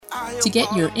To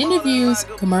get your interviews,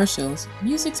 commercials,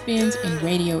 music spins, and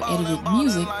radio edited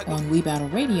music on We Battle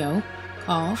Radio,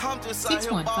 call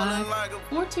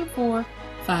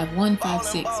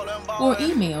 615-424-5156 or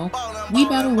email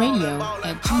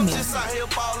webattleradio@gmail.com.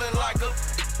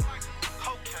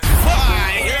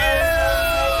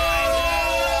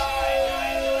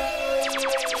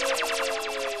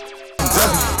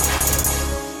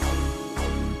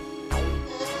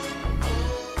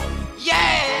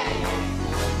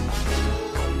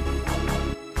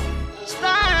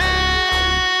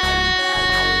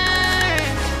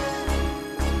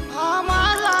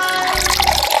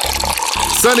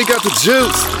 Sonny got the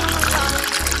juice.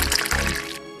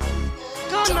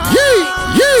 Yee,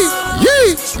 yee,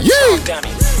 yee, yee.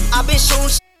 I've been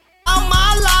shooting all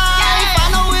my life.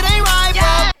 I know it ain't right,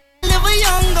 but live a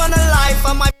young gun life.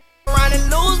 I might around and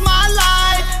lose my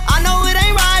life. I know it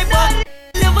ain't right, but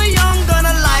live a young gun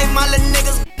life. My little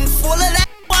niggas full of that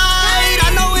white. I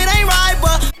know it ain't right,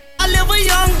 but I live a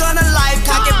young gun life.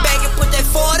 Cock it back and put that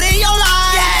 40 in your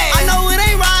life. I know it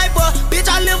ain't right, but bitch,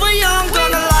 I live a young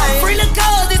gun life. Free the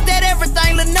cause, it's that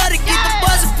everything, little nutty. Get the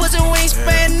bus and pussy, we ain't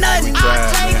spend nothing.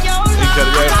 I take your life.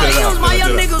 I gotta use my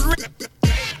young niggas.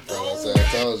 I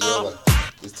told you, I'm like,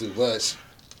 it's too much.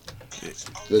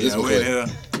 But this one clean.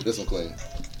 This one clean.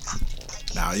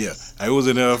 Nah, yeah. I was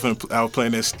in there, I was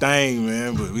playing that Sting,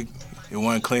 man, but it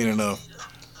wasn't clean enough.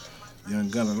 Young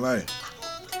Gunna Life.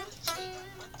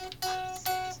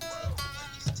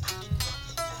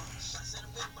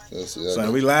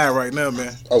 So we live right now,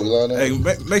 man. Oh, we live now? Hey,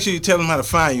 make sure you tell them how to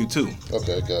find you, too.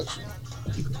 Okay, got you.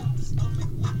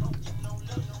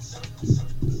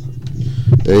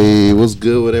 Hey, what's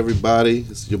good with everybody?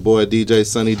 It's your boy DJ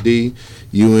Sunny D.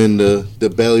 You in the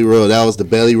Belly Rose. That was the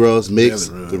Belly Rose mix.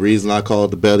 The reason I called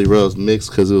it the Belly Rose mix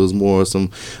because it was more a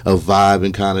vibe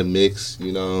and kind of mix.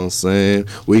 You know what I'm saying?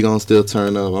 We gonna still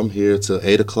turn up. I'm here till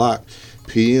 8 o'clock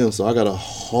p.m. So I got a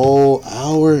whole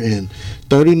hour and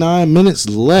 39 minutes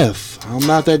left. I'm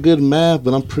not that good at math,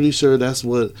 but I'm pretty sure that's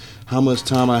how much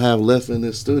time I have left in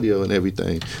this studio and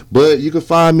everything. But you can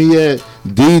find me at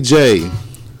DJ,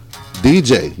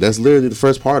 that's literally the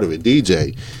first part of it.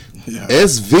 DJ, yeah.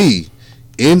 SVNNYD.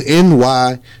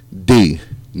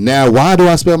 Now, why do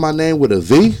I spell my name with a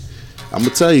V? I'm going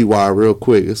to tell you why real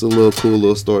quick. It's a cool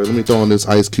little story. Let me throw on this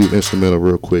Ice Cube instrumental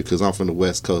real quick because I'm from the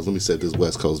West Coast. Let me set this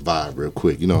West Coast vibe real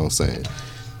quick. You know what I'm saying?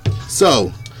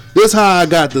 So, this is how I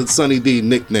got the Sunny D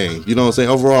nickname. You know what I'm saying?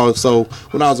 Overall, so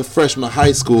when I was a freshman in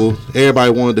high school,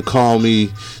 everybody wanted to call me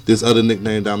this other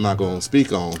nickname that I'm not going to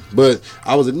speak on. But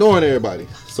I was ignoring everybody.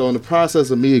 So in the process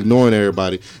of me ignoring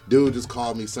everybody, dude just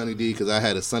called me Sunny D because I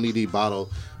had a Sunny D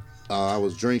bottle I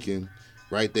was drinking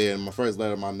right there. And my first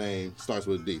letter of my name starts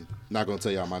with a D. Not going to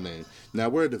tell y'all my name. Now,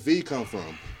 where'd the V come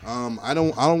from? I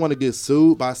don't want to get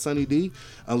sued by Sunny D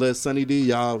unless Sunny D,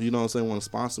 y'all, you know what I'm saying, want to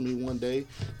sponsor me one day.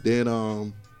 Then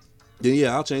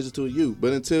yeah, I'll change it to a U.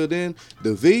 But until then,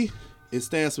 the V, it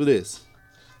stands for this.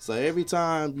 So every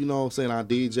time, you know what I'm saying, I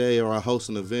DJ or I host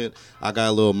an event, I got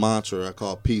a little mantra I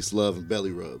call peace, love, and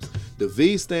belly rubs. The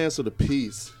V stands for the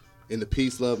peace in the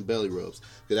peace, love, and belly rubs.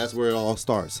 Because that's where it all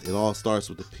starts. It all starts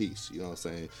with the peace, you know what I'm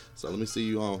saying? So let me see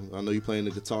you on. I know you playing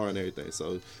the guitar and everything.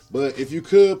 So, but if you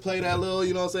could play that little,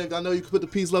 you know what I'm saying, I know you could put the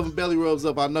peace, love, and belly rubs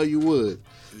up. I know you would.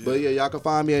 Yeah. But yeah, y'all can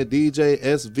find me at DJ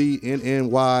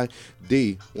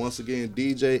SVNNYD. Once again,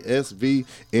 DJ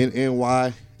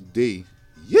SVNNYD.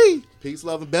 Yee! Peace,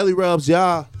 love, and belly rubs,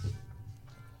 y'all.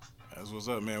 That's what's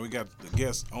up, man. We got the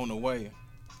guests on the way.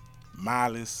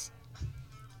 Miles.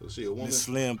 Was she a woman? Miss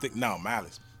Slim Thick. No,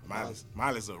 Miles.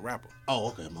 Miles a rapper. Oh,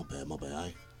 okay. My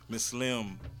bad. Miss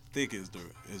Slim Thick is the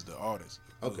artist.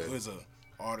 Okay. Who's a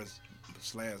artist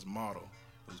 / model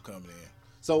who's coming in.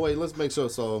 So wait, let's make sure.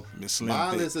 So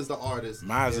Miles is the artist.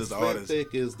 Miles is the artist. Slim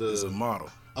Thick is a model.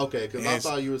 Okay, because I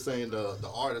thought you were saying the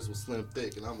artist was Slim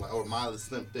Thick, and I'm like, or Miles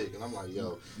Slim Thick, and I'm like,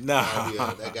 yo,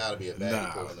 that gotta be a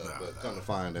bad pulling up. But come to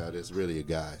find out, it's really a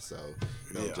guy. So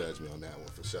don't judge me on that one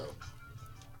for sure.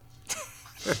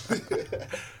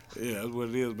 Yeah, that's what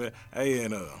it is, man. Hey,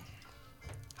 and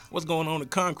what's going on in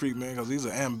Concrete, man? Because he's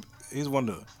one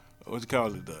of the, what you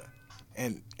call it, the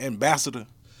ambassador.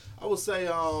 I would say,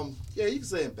 yeah, you can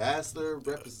say ambassador,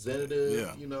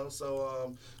 representative, you know.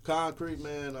 So, Concrete,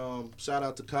 man, shout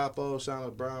out to Capo, shout out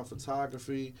to Brown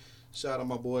Photography, shout out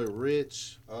my boy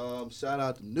Rich, shout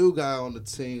out the new guy on the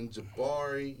team,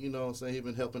 Jabari, you know what I'm saying? He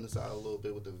been helping us out a little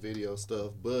bit with the video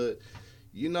stuff. But,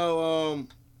 you know,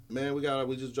 man, we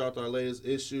just dropped our latest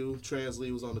issue.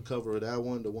 Translee was on the cover of that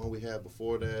one. The one we had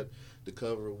before that, the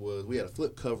cover was, we had a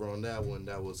flip cover on that one.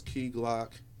 That was Key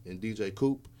Glock and DJ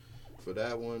Coop. For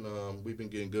that one, we've been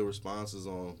getting good responses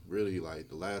on really like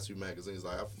the last few magazines.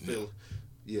 Like I feel,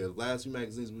 the last few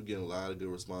magazines we're getting a lot of good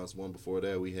response. One before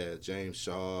that we had James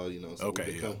Shaw. You know, so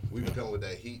we've been coming with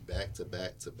that heat back to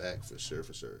back to back for sure.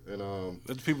 And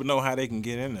let the people know how they can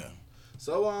get in there.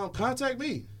 So contact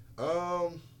me.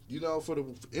 You know, for the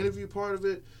interview part of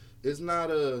it, it's not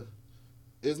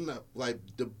like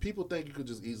the people think you could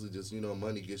just easily just, you know,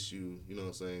 money gets you, you know what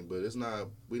I'm saying? But it's not.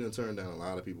 We done turned down a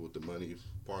lot of people with the money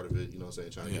part of it, you know what I'm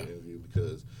saying, trying to get an interview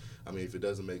because, I mean, if it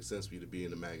doesn't make sense for you to be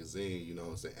in the magazine, you know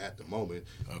what I'm saying, at the moment,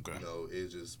 you know,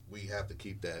 it's just, we have to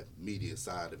keep that media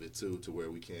side of it too to where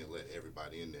we can't let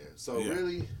everybody in there. So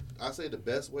really, I say the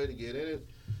best way to get in it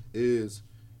is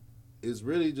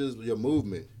really just your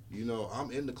movement. You know,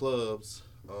 I'm in the clubs.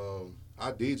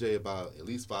 I DJ about at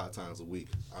least 5 times a week.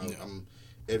 I'm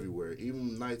everywhere.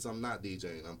 Even nights I'm not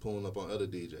DJing, I'm pulling up on other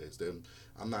DJs. Then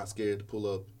I'm not scared to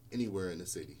pull up anywhere in the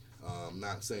city. I'm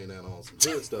not saying that on some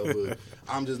good stuff, but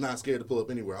I'm just not scared to pull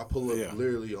up anywhere. I pull up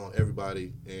literally on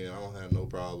everybody, and I don't have no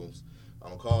problems. I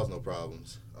don't cause no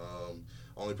problems.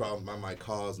 Only problem I might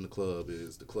cause in the club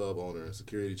is the club owner and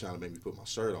security trying to make me put my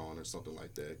shirt on or something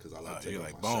like that because I like to take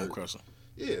off my bone shirt. crusher.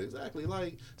 Yeah, exactly.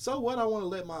 Like, so what? I want to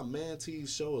let my man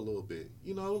tees show a little bit.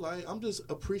 You know, like, I'm just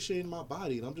appreciating my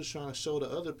body, and I'm just trying to show to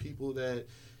other people that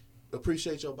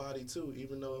appreciate your body, too,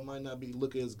 even though it might not be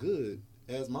look as good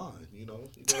as mine, you know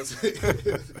what I'm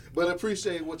saying? But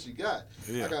appreciate what you got.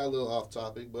 Yeah. I got a little off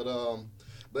topic,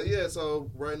 but yeah, so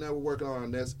right now we're working on our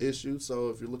next issue. So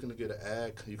if you're looking to get an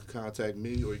ad, you can contact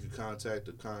me or you can contact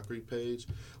the Concrete page.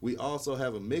 We also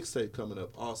have a mixtape coming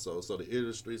up also. So the Ear to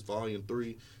the Streets Volume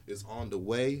 3 is on the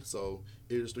way. So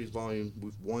Ear to the Streets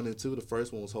Volume 1 and 2, the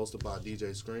first one was hosted by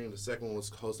DJ Scream. The second one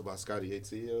was hosted by Scotty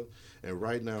ATL. And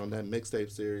right now in that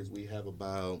mixtape series, we have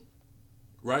about,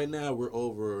 right now we're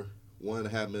over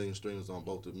 1.5 million streams on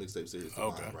both the mixtape series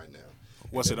right now.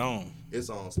 What's it on? It's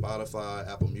on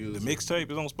Spotify, Apple Music. The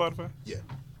mixtape is on Spotify?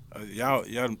 Yeah.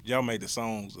 Y'all made the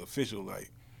songs official,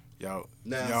 like y'all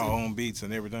own beats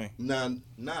and everything. Nah.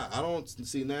 I don't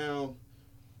see now.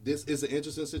 This is an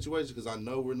interesting situation because I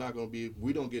know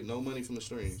we don't get no money from the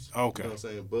streams. Okay. You know what I'm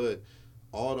saying? But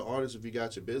all the artists, if you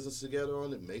got your business together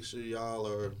on it, make sure y'all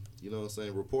are, you know what I'm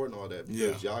saying, reporting all that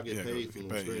because y'all get paid from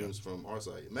the streams from our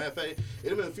side. Matter of fact,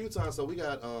 it's been a few times. So we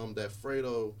got that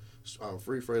Fredo,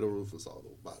 free Fredo Rufus,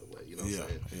 by the way, you know what I'm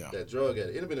saying? Yeah. That drug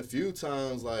addict. It's been a few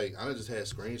times, like, I just had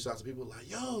screenshots of people like,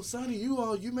 yo, Sonny,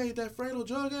 you made that Fredo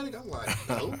drug addict? I'm like,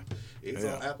 no, it's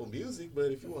on Apple Music,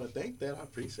 but if you want to thank that, I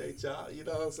appreciate y'all, you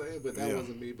know what I'm saying? But that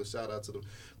wasn't me, but shout out to the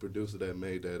producer that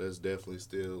made that. That's definitely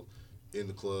still in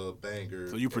the club, banger.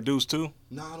 So you produce too?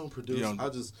 No, I don't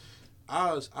produce.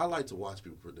 I like to watch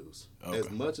people produce. Okay. As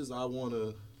much as I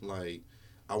wanna, like,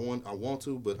 I want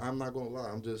to, but I'm not gonna lie.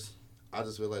 I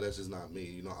just feel like that's just not me.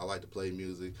 You know, I like to play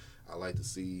music. I like to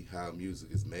see how music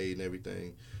is made and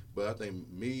everything. But I think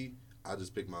I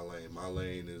just pick my lane. My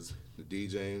lane is the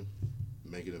DJing,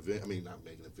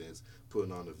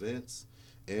 putting on events,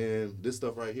 and this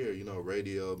stuff right here, you know,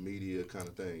 radio, media kind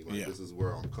of thing. Like, this is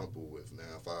where I'm comfortable with.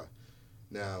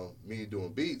 Now, me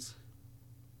doing beats,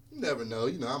 you never know.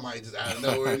 You know, I might just out of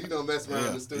nowhere, you know, mess around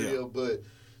in the studio, but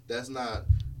that's not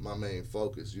my main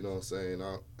focus. You know what I'm saying?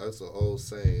 That's an old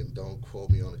saying. Don't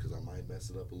quote me on it because I might mess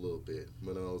it up a little bit.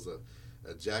 But it was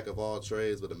a jack of all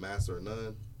trades but a master of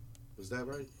none. Was that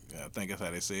right? Yeah, I think that's how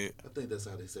they say it. I think that's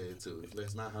how they say it too. If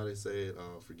that's not how they say it,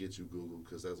 forget you, Google,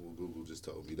 because that's what Google just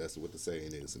told me. That's what the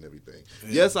saying is and everything. Yeah.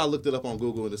 Yes, I looked it up on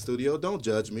Google in the studio. Don't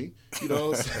judge me. You know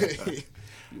what I'm saying?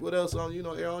 What else on? You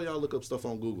know, all y'all look up stuff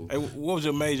on Google. Hey, what was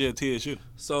your major at TSU?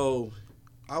 So,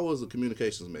 I was a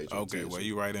communications major. Okay, well,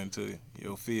 you right into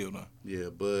your field, huh? Yeah,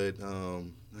 but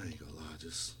I ain't gonna lie.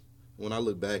 Just when I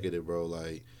look back at it, bro,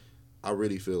 like, I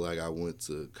really feel like I went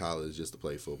to college just to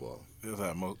play football. That's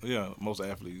how most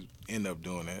athletes end up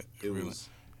doing that. It was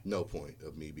no point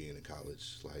of me being in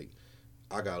college. Like,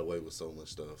 I got away with so much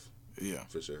stuff. Yeah.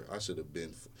 For sure. I should have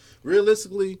been.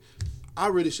 Realistically, I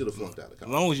really should have flunked out of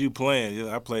college. As long as you playing.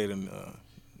 I played in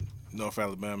North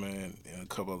Alabama and a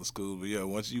couple other schools. But,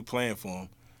 once you playing for them,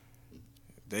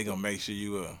 they going to make sure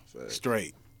you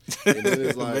straight. And then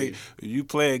it's like, if you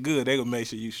playing good, they going to make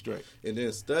sure you straight. And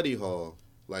then study hall.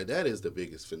 Like, that is the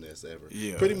biggest finesse ever.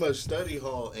 Yeah. Pretty much study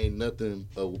hall ain't nothing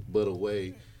but a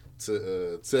way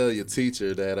to tell your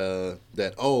teacher that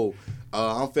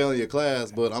I'm failing your class,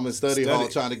 but I'm in study hall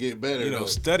trying to get better. You know,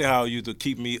 study hall used to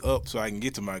keep me up so I can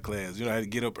get to my class. You know, I had to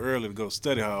get up early to go to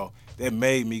study hall. That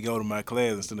made me go to my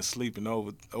class instead of sleeping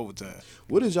overtime.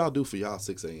 What did y'all do for y'all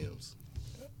 6 a.m.s?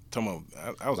 Talking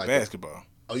about, I was like basketball.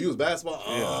 Oh, you was basketball?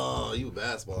 Yeah. Oh, you was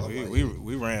basketball.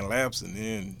 We ran laps and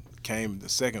then came the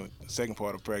second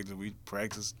part of practice. We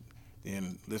practiced,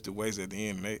 then lifted weights at the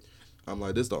end. And I'm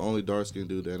like, this the only dark skinned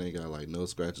dude that ain't got like no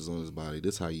scratches on his body.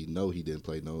 This how you know he didn't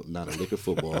play not a lick of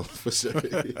football for sure.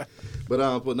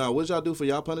 But now, what y'all do for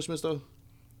y'all punishments though?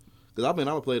 Because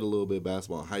I played a little bit of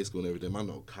basketball in high school and everything. I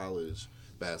know college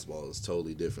basketball is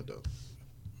totally different though.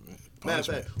 Matter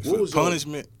of fact, what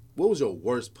was your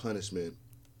worst punishment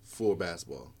for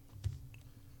basketball?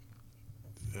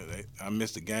 I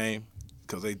missed a game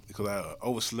because I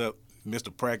overslept, missed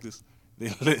a practice. They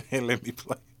didn't let me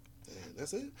play. Man,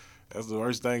 that's it. That's the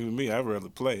worst thing with me. I'd rather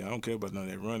play. I don't care about none of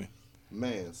that running.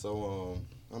 Man, so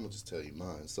I'm gonna just tell you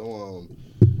mine. So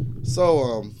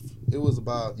it was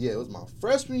my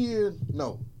freshman year.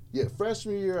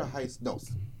 Freshman year of high school.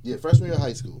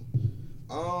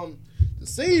 The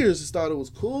seniors just thought it was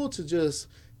cool to just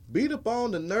beat up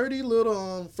on the nerdy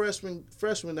little freshman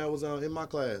that was in my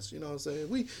class. You know what I'm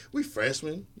saying? We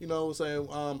freshmen, you know what I'm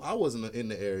saying? I wasn't in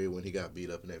the area when he got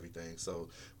beat up and everything. So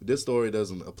this story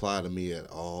doesn't apply to me at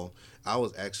all. I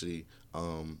was actually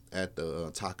at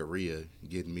the taqueria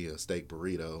getting me a steak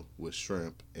burrito with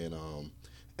shrimp and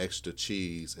extra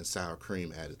cheese and sour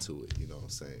cream added to it, you know what I'm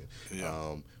saying?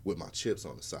 Yeah. With my chips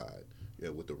on the side. Yeah,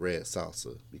 with the red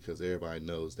salsa, because everybody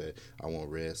knows that I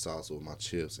want red salsa with my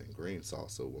chips and green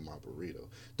salsa with my burrito.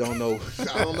 I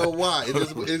don't know why.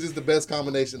 It's just the best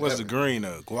combination. What's ever. The green?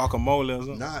 Guacamole or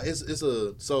something? Nah,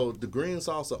 so the green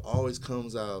salsa always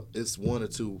comes out. It's one or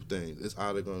two things. It's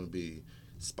either going to be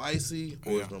spicy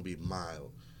or it's going to be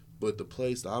mild. But the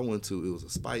place that I went to, it was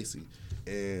a spicy,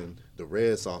 and the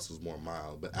red sauce was more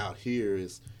mild. But out here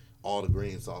is all the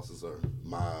green sauces are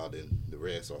mild and the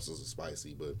red sauces are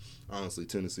spicy. But honestly,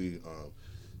 Tennessee,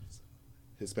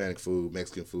 Hispanic food,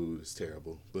 Mexican food is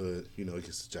terrible. But, you know, it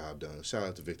gets the job done. Shout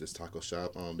out to Victor's Taco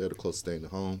Shop. They're the closest thing to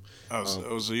home.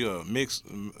 So you're a mixed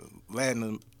Latin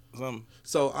or something?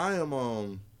 So I am,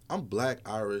 I'm Black,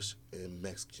 Irish, and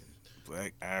Mexican.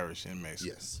 Black, Irish, and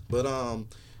Mexican. Yes. But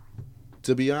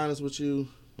to be honest with you,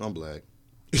 I'm Black.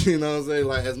 You know what I'm saying?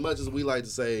 Like, as much as we like to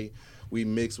say we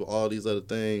mix with all these other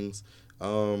things,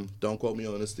 don't quote me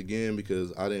on this again,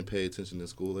 because I didn't pay attention in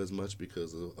school as much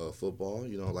because of football.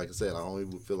 You know, like I said, I only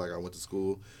feel like I went to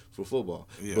school for football.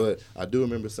 Yeah. But I do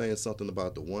remember saying something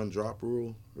about the one drop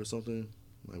rule or something.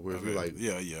 Like where you're like,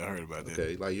 yeah, I heard about that.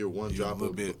 Okay, like you're one drop a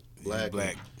little bit black.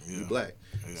 You're black.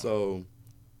 Yeah. So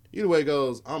either way it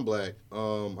goes, I'm Black.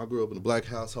 I grew up in a Black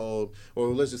household, or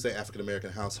let's just say African American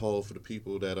household for the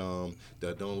people that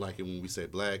don't like it when we say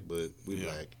Black, but we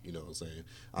Black. You know what I'm saying?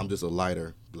 I'm just a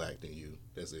lighter Black than you.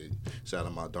 That's it. Shout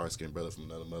out my dark skinned brother from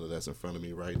another mother that's in front of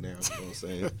me right now. You know what I'm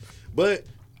saying? But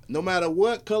no matter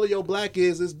what color your Black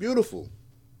is, it's beautiful.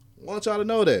 I want y'all to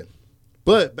know that.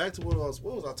 But back to where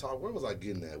was I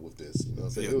getting at with this? You know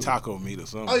what I'm saying? Taco meat or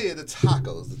something. Oh yeah, the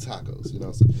tacos. You know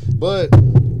what I'm saying? But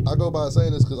I go by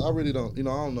saying this because I really don't, I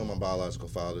don't know my biological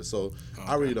father, so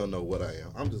I really don't know what I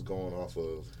am. I'm just going off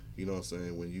of, you know what I'm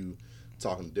saying, when you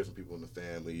talking to different people in the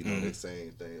family, you know, they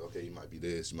saying things, okay, you might be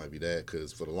this, you might be that,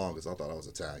 because for the longest I thought I was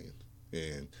Italian.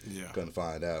 And couldn't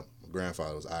find out my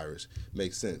grandfather was Irish.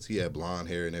 Makes sense. He had blonde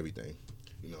hair and everything.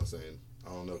 You know what I'm saying? I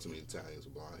don't know too many Italians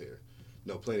with blonde hair.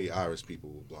 No, plenty of Irish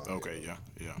people with blonde hair. Okay,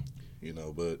 yeah. You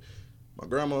know, but my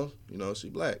grandma, you know, she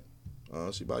Black.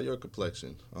 She about your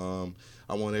complexion.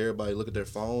 I want everybody to look at their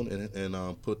phone and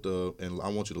I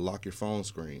want you to lock your phone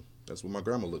screen. That's what my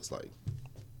grandma looks like.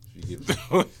 If you get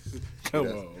Come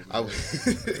on.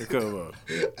 Come on.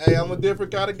 Hey, I'm a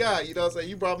different kind of guy. You know what I'm saying?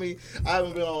 You brought me. I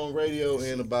haven't been on radio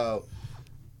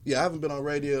I haven't been on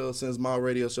radio since my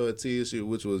radio show at TSU,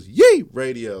 which was Yee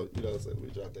Radio. You know what I'm saying? We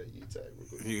dropped that Yee tag.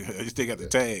 You still got the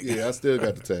tag. Yeah, I still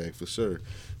got the tag for sure.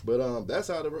 But that's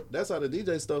how the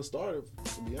DJ stuff started.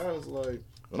 To be honest, like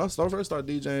when I first started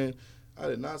DJing, I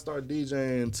did not start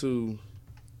DJing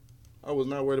I was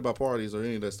not worried about parties or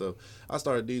any of that stuff. I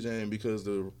started DJing because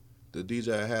the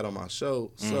DJ I had on my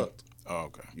show sucked. Oh,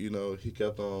 okay. You know, he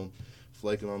kept on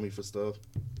flaking on me for stuff.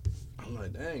 I'm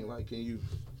like, dang, like can you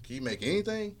make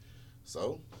anything?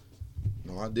 So,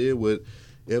 I did what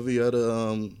every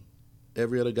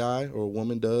other guy or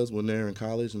woman does when they're in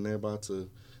college and they're about to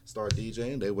start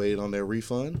DJing. They waited on their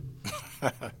refund.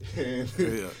 and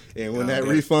when that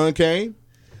refund came,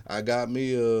 I got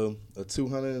me a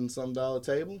 $200 and some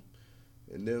table.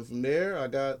 And then from there, I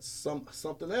got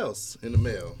something else in the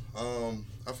mail.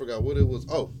 I forgot what it was.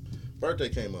 Oh, birthday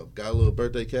came up. Got a little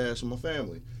birthday cash from my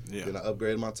family. Yeah. Then I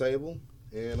upgraded my table.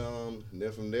 And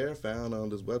then from there, found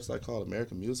this website called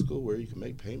American Musical where you can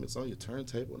make payments on your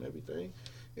turntable and everything.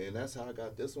 And that's how I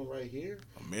got this one right here.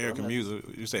 American Music.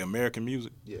 You say American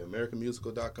Music? Yeah,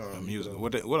 AmericanMusical.com. Music.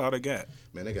 What all they got?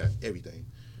 Man, they got everything.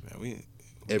 Man,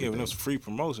 giving us free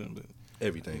promotion, but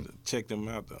everything. Check them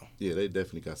out though. Yeah, they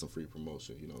definitely got some free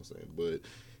promotion, you know what I'm saying? But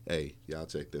hey, y'all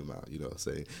check them out, you know what I'm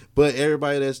saying? But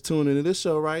everybody that's tuning into this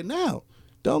show right now,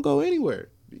 don't go anywhere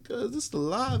because this is the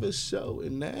livest show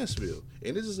in Nashville.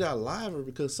 And it just got liver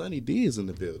because Sunny D is in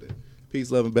the building. Peace,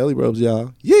 love, and belly rubs,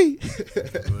 y'all. Yee!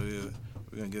 We're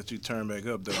going to get you turned back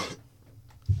up, though.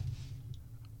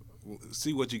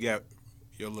 See what you got,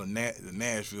 your little the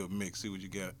Nashville mix, see what you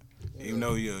got. Even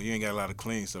though you ain't got a lot of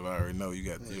clean stuff, I already know you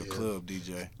got your club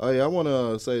DJ. Oh, yeah, I want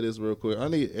to say this real quick. I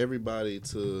need everybody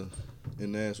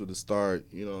in Nashville to start,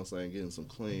 you know what I'm saying, getting some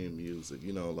clean music.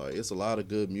 You know, like, it's a lot of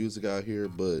good music out here,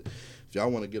 but if y'all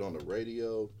want to get on the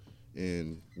radio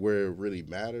and where it really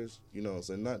matters, you know what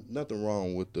I'm saying, nothing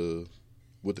wrong with the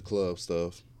club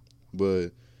stuff,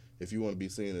 but if you want to be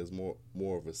seen as more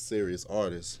of a serious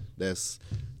artist, that's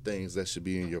things that should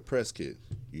be in your press kit.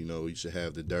 You know, you should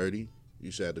have the dirty,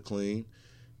 you should have the clean,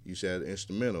 you should have the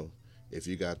instrumental. If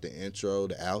you got the intro,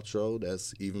 the outro,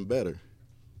 that's even better.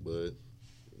 But,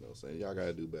 you know what I'm saying, y'all got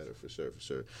to do better for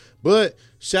sure. But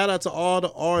shout out to all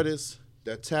the artists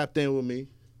that tapped in with me,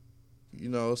 you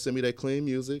know, send me that clean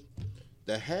music,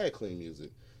 that had clean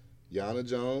music. Yana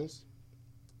Jones,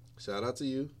 shout out to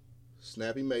you.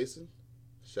 Snappy Mason,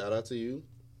 shout out to you.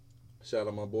 Shout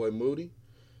out my boy Moody.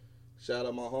 Shout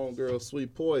out my homegirl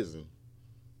Sweet Poison.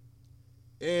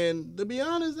 And to be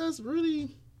honest, that's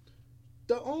really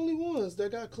the only ones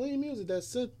that got clean music that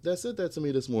sent that to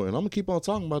me this morning. I'm going to keep on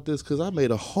talking about this because I made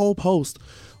a whole post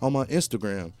on my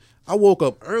Instagram. I woke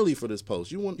up early for this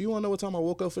post. You want to know what time I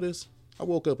woke up for this? I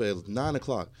woke up at 9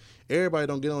 o'clock. Everybody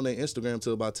don't get on their Instagram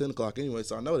until about 10 o'clock anyway,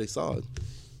 so I know they saw it.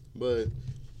 But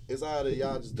it's either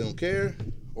y'all just don't care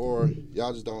or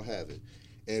y'all just don't have it.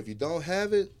 And if you don't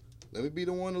have it, let me be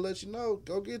the one to let you know.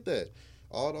 Go get that.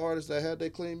 All the artists that had their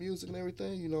clean music and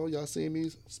everything, you know, y'all seen me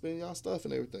spin y'all stuff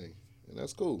and everything. And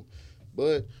that's cool.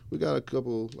 But we got a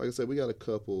couple, like I said, we got a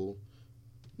couple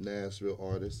Nashville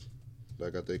artists that I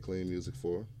got their clean music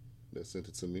for that sent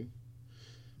it to me.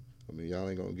 I mean, y'all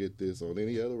ain't going to get this on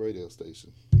any other radio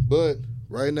station. But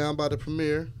right now I'm about to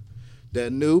premiere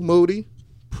that new Moody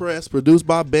Press produced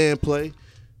by Bandplay.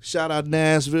 Shout out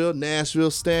Nashville. Nashville,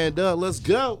 stand up. Let's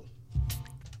go.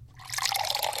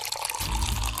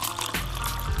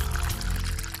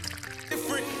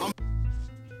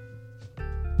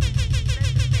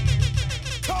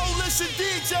 Coalition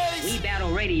DJs. We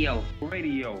Battle Radio.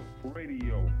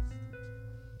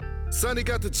 Sonny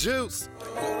got the juice.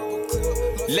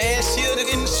 Last year they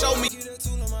didn't show me.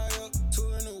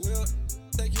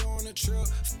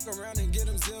 Around and get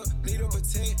them zip, need a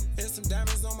protect, and some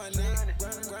diamonds on my neck.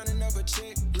 Grinding up a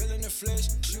check, real in the flesh.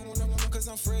 She wanna come cause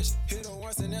I'm fresh. Hit her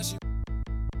once and now she.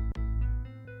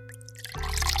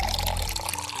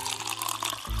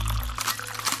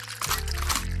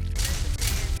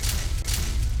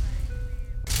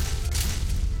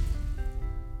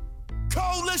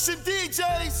 Coalition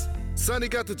DJs. Sonny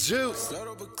got the juice. Load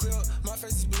up a clip, my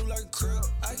face is blue like a crib.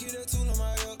 I get that tool in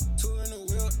my hip, tool in the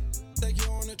whip. Take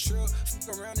you on a trip,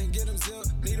 fuck around and get them zip.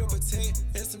 Need a protect,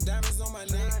 and some diamonds on my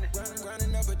neck.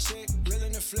 Grinding up a check, real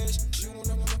in the flesh. She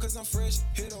wanna come cause I'm fresh.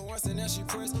 Hit her once and now she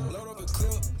press. Load up a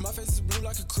clip, my face is blue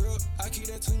like a crib. I keep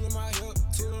that tool in my hip,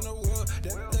 tool in the whip.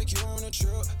 That take you on a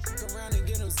trip, fuck around and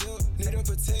get them zip. Need a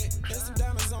protect, and some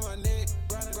diamonds on my neck.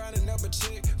 Grinding up a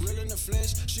check, real in the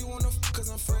flesh. She wanna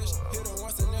cause I'm fresh. Hit her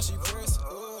once and now she press.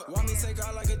 Want me take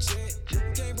out like a jet.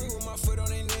 Can't breathe with my foot on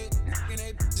their neck. And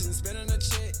they bitches and spending a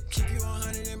check. Keep you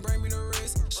 100 and bring me the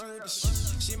rest. She with the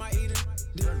shit, she might eat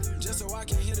it. Just so I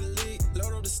can hit a lead.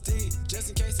 Load up the stick, just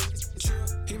in case it's true.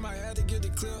 He might have to get the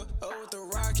clip. Oh, with the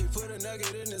rocket, put a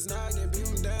nugget in his noggin. Beat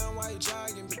him down while he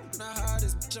jogging. Not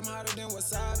hottest, bitch, I'm hotter than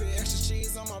wasabi. Extra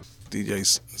cheese on my. DJ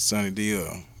Sonny D,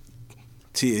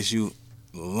 TSU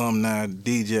alumni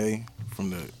DJ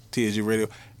from the TSU radio.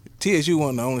 TSU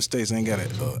one of the only states that ain't got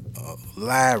a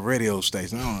live radio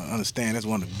station. I don't understand. That's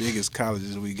one of the biggest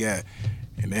colleges we got,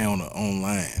 and they on the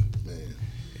online. Man.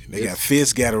 They got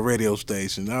Fisk got a radio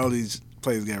station. All these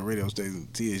places got radio stations.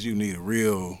 TSU need a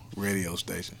real radio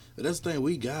station. But that's the thing.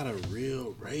 We got a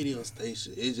real radio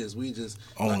station. It's just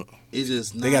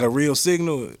They got a real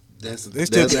signal. They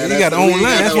got online.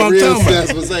 That's what I'm talking about.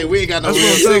 That's what I'm saying. We ain't got no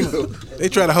real signal. They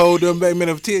try to hold them back. Man,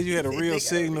 if TSU had a real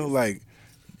signal, like.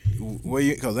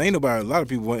 Because ain't nobody, a lot of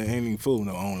people ain't even fooling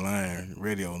no online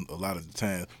radio a lot of the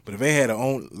time. But if they had a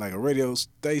radio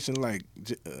station like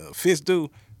Fist do,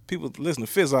 people listen to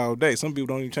Fist all day. Some people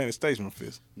don't even change the station from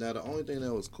Fist. Now, the only thing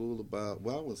that was cool about,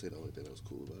 well, I wouldn't say the only thing that was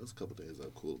cool about it. There's a couple things that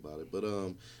were cool about it. But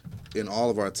in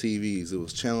all of our TVs, it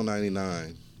was Channel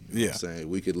 99. You know what I'm saying?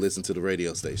 We could listen to the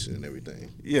radio station and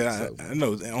everything. Yeah, So- I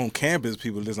know on campus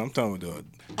people listen. I'm talking about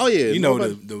Oh yeah, you know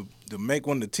nobody- to make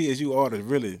one of the TSU artists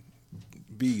really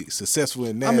be successful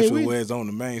in I mean, Nashville, we- whereas on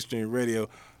the mainstream radio,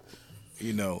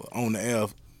 you know, on the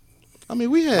F. I mean,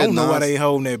 we had. I don't know why they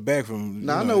holding that back from.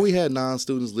 Now I know we had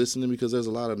non-students listening because there's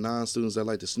a lot of non-students that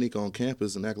like to sneak on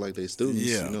campus and act like they students.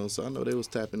 Yeah. You know, so I know they was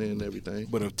tapping in and everything.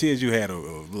 But if TSU had a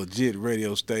legit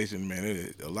radio station,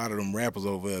 man, a lot of them rappers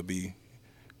over there be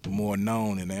more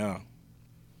known than they are.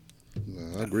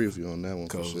 No, I agree with you on that one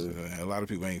for Because sure. a lot of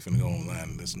people ain't finna go online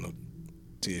and listen to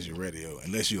TSU radio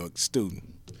unless you're a student.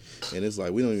 And it's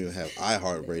like we don't even have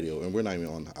iHeartRadio, and we're not even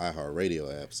on the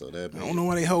iHeartRadio app. So that I don't know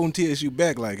why they holding TSU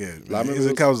back like that. I remember Is it it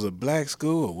was- because it's a black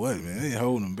school or what, man? They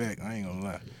holding them back. I ain't gonna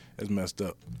lie. That's messed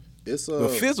up. It's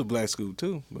But Fitz a black school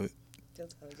too. But I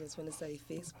was just want to say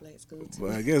Fitz Black School too.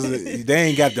 But I guess they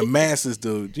ain't got the masses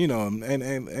to, you know, and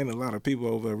a lot of people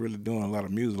over there really doing a lot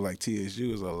of music like TSU.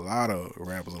 There's a lot of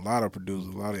rappers, a lot of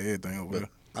producers, a lot of everything over there.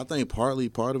 I think part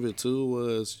of it too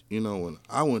was, you know, when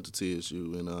I went to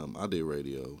TSU and I did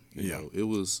radio, you know, it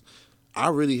was, I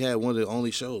really had one of the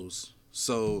only shows.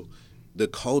 So the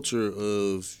culture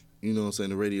of, you know what I'm saying,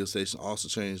 the radio station also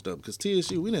changed up because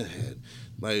TSU, we didn't have,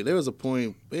 like, there was a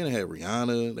point, they didn't have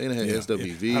Rihanna, they didn't have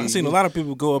SWV. I've seen a lot of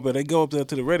people go up there. They go up there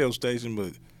to the radio station,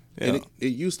 but And it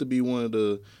used to be one of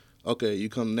the, okay, you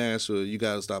come to Nashville, you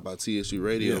got to stop by TSU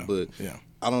radio, but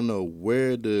I don't know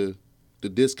where the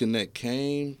disconnect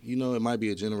came. You know, it might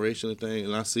be a generational thing,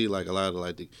 and I see like a lot of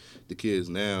like the kids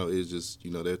now is just,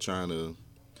 you know, they're trying to.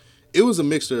 It was a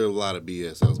mixture of a lot of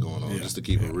BS that was going on, just to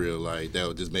keep it real. Like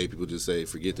that just made people just say,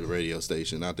 forget the radio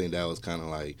station. I think that was kind of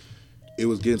like. It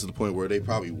was getting to the point where they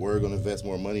probably were going to invest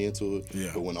more money into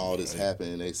it, but when all this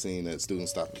happened and they seen that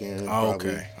students stopped caring,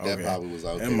 that probably was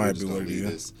okay. That might be what it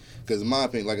is. Because in my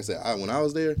opinion, like I said, when I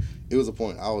was there, it was a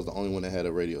point I was the only one that had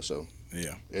a radio show.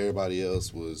 Yeah. Everybody else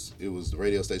the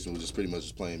radio station was just pretty much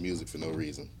just playing music for no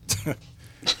reason.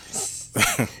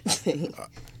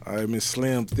 All right, Miss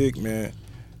Slim Thick, man.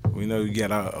 We know you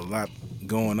got a lot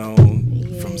going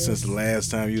on from since the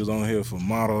last time you was on here for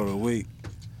Model of the Week.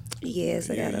 Yes,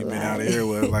 I got a lot. You've been out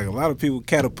everywhere. Like a lot of people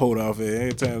catapult off it.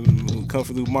 Every time we come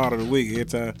through Model of the Week, every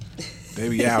time they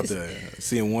be out there.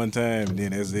 See them one time, and then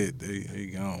that's it.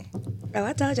 They gone. Oh,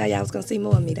 I told y'all was going to see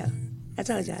more of me, though. I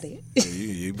told y'all that.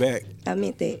 You back. I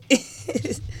meant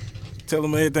that. Tell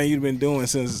them everything you've been doing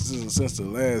since the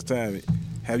last time.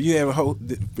 Have you ever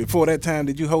before that time?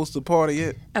 Did you host a party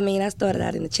yet? I mean, I started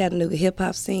out in the Chattanooga hip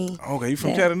hop scene. Okay, you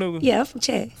from Chattanooga? Yeah, I'm from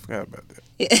Chat. Forgot about that.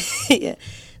 Yeah.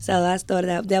 So I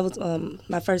started out. That was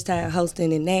my first time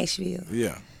hosting in Nashville.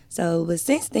 Yeah. So, but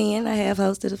since then, I have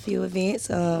hosted a few events.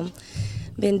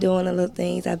 Been doing a little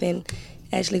things. I've been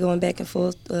actually going back and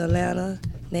forth to Atlanta,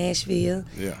 Nashville.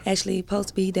 Yeah. Actually, supposed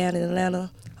to be down in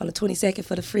Atlanta on the 22nd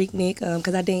for the Freaknik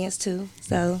because I dance too.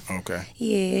 So. Okay.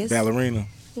 Yes. Ballerina.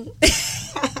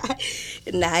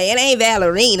 Nah, it ain't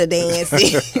ballerina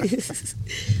dancing.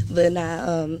 But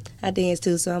nah, I dance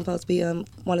too, so I'm supposed to be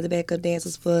one of the backup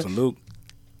dancers for. So Luke.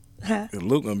 Huh?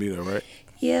 Luke gonna be there, right?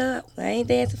 Yeah, I ain't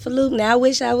dancing for Luke. Now I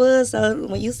wish I was. So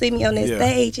when you see me on that Yeah.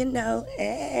 stage, you know,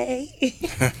 hey,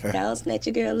 I'll snatch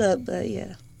your girl up. But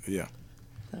yeah. Yeah.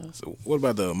 So what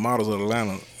about the Models of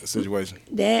Atlanta situation?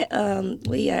 That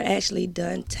we are actually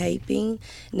done taping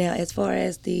now. As far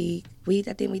as I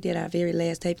think we did our very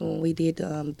last taping when we did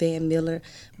the Van Miller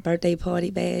birthday party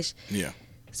bash. Yeah.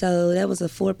 So that was a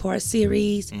 4-part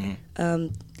series. Mm-hmm.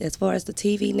 As far as the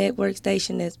TV network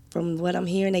station, that's from what I'm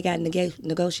hearing, they got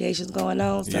negotiations going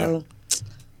on. So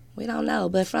we don't know.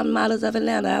 But from Models of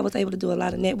Atlanta, I was able to do a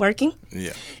lot of networking.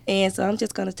 Yeah. And so I'm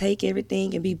just going to take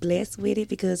everything and be blessed with it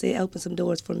because it opened some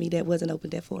doors for me that wasn't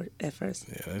opened at first.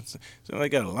 Yeah. So they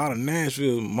got a lot of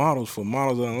Nashville models for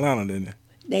Models of Atlanta, didn't they?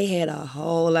 They had a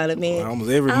whole lot of men.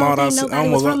 Almost every I model don't think nobody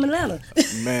was from Atlanta.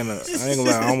 Man, I ain't gonna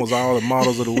lie. Almost all the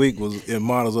Models of the Week was in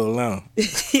Models of Atlanta.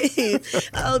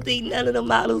 I don't think none of the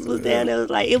models was down there.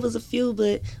 It was a few,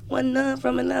 but wasn't none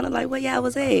from Atlanta. Like where y'all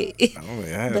was at.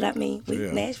 But I mean,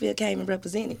 Nashville came and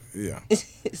represented. Yeah.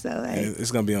 So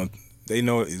it's gonna be on. They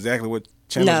know exactly what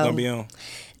channel it's gonna be on.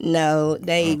 No,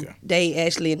 they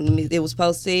actually it was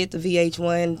posted to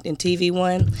VH1 and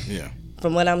TV1. Yeah.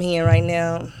 From what I'm hearing right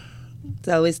now.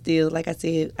 So it's still, like I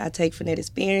said, I take from that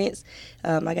experience.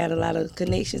 I got a lot of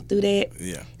connections through that.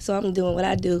 Yeah. So I'm doing what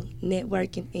I do,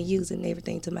 networking and using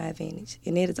everything to my advantage.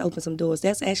 And that has opened some doors.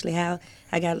 That's actually how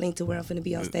I got linked to where I'm going to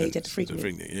be on stage at the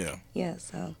Freaknik. Yeah. Yeah,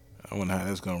 so. I wonder how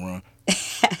that's going to run.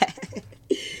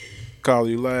 Call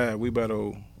you live. We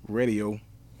Battle Radio.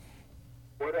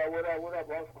 What up? I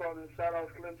was calling shout out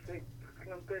Slim Thick.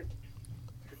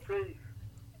 The trees.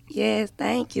 Yes,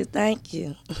 thank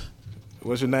you.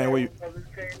 What's your name? Where you?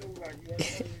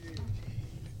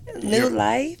 New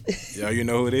Life. Yeah, you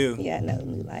know who it is. Yeah, I know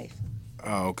New Life.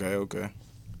 Oh, okay. All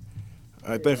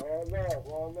right, thanks.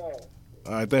 All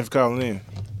right, thanks for calling in.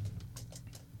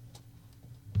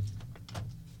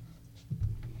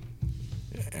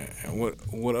 And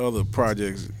what other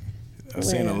projects? I've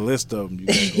seen a list of them you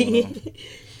got going on.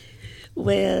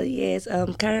 Well, yes,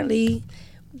 currently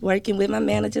working with my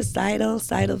manager,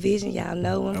 Cyto Vision. Y'all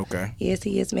know him. Okay. Yes,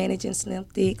 he is managing Slim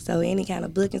Thick. So any kind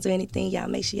of bookings or anything, y'all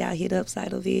make sure y'all hit up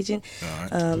Cyto Vision.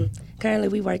 All right. Currently,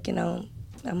 we working on.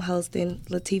 I'm hosting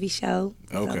a little TV show.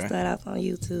 It's gonna start off on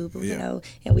YouTube, you know,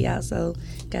 and we also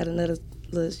got another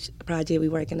little project we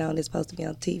working on that's supposed to be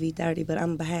on TV 30, but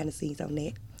I'm behind the scenes on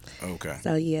that. Okay.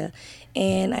 So yeah,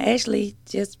 and I actually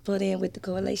just put in with the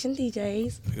Coalition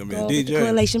DJs. You gonna be a with the DJ?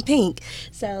 Coalition Pink.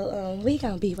 So we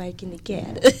gonna be working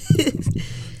together.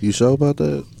 You sure about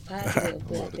that? Positive I'm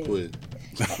about about to that. quit.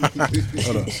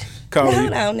 Hold on. Call Hold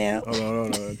you. on now.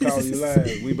 Hold on. Call you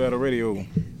live. We Battle Radio.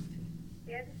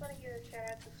 Yeah, I just want to give a shout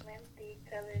out to Slim Thick.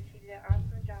 Tell her she did an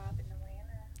awesome job in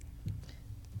Atlanta.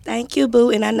 Thank you,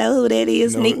 boo. And I know who that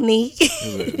is, You know Nick it. Nick.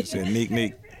 It said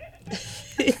Nick.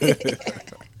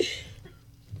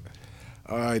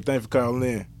 All right, thanks for calling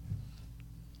in.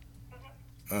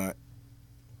 All right.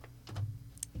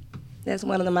 That's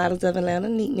one of the models of Atlanta,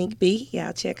 Nick B.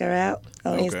 Y'all check her out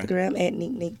on Instagram at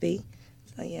Nick B.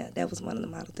 So yeah, that was one of the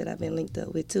models that I've been linked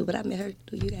up with too. But I met her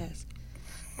through you guys.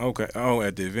 Okay. Oh,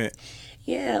 at the event.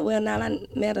 Yeah, well, now I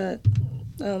met her.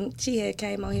 She had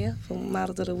came on here for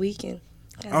Models of the Week and.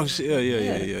 Oh, shit.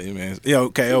 Yeah, man. Yeah,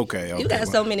 okay. You got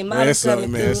so many models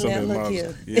coming through. So Now many look models.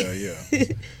 here. Yeah.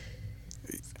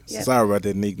 Yeah. Sorry about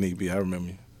that, Nick B. I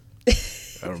remember you.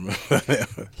 I remember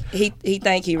that. He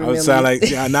think he I remembers. sound like,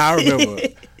 now I remember.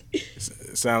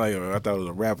 It sound like I thought it was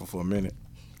a rapper for a minute.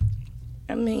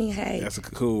 I mean, hey, That's a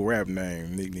cool rap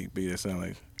name, Nick B. That sound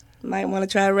like. might want to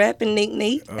try rapping,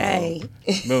 Nick. Hey.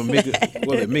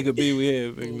 Remember Mika B we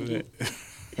had back in the day?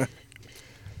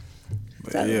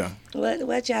 But So, yeah.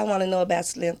 What y'all want to know about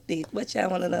Slim Thick? What y'all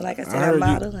want to know? Like I said, I I'm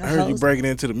model. heard you host. breaking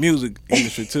into the music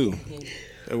industry too.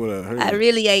 That's what I heard. I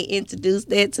really ain't introduced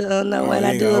that to no one.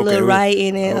 I you do ain't- a little okay,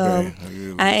 writing and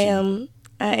okay.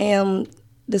 I am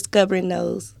discovering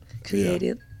those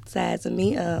creative sides of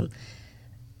me. I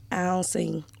don't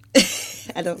sing.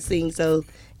 I don't sing, so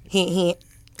hint,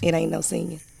 it ain't no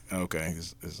singing. Okay.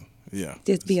 Yeah.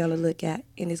 Just be on the lookout,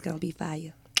 and it's gonna be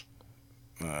fire.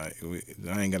 All right.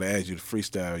 I ain't gotta ask you to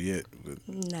freestyle yet. But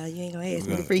No, you ain't gonna ask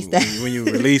me to freestyle. When you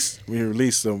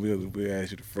release something, we'll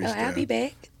ask you to freestyle. I'll be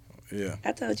back. Yeah.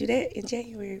 I told you that in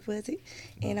January, was it?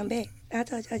 And I'm back. I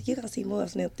told you you're gonna see more of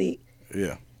Slim Thick.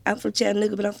 Yeah. I'm from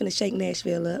Chattanooga, but I'm finna shake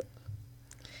Nashville up.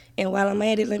 And while I'm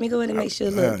at it, let me go ahead and make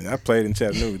sure. Look, I played in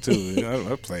Chattanooga too.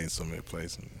 I played in so many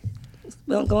places.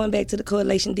 well, going back to the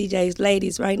Coalition DJs,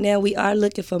 ladies, right now we are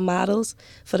looking for models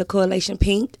for the Coalition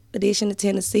Pink edition of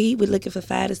Tennessee. We're looking for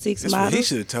 5 to 6 That's what models. he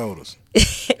should have told us.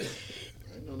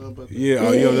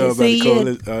 Yeah, you don't know about See, the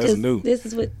coalition. That's new. This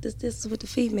is with the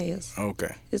females.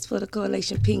 Okay. It's for the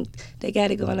Coalition Pink. They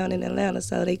got it going on in Atlanta,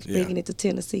 so they bringing it to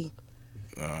Tennessee.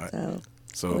 All right.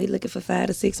 So we looking for 5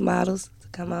 to 6 models to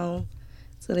come on,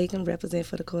 so they can represent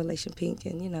for the Coalition Pink,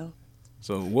 and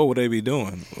So what would they be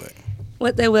doing?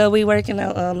 we working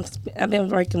on. I've been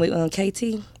working with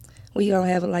KT. We gonna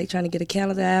have trying to get a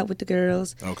calendar out with the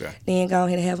girls. Okay. Then go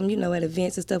ahead and have them, at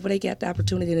events and stuff where they got the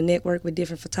opportunity to network with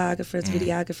different photographers,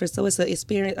 videographers. So it's an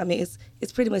experience. I mean,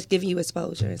 it's pretty much giving you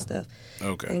exposure and stuff.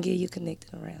 Okay. And get you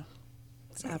connected around.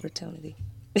 It's an opportunity.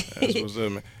 That's what's up,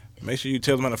 man. Make sure you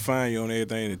tell them how to find you on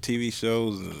everything, the TV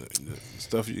shows, the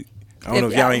stuff you. I don't know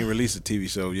if y'all ain't released a TV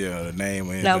show, the name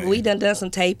or anything. No, but we done some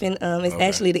taping. It's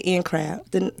actually the In Crowd.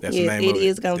 That's the name it of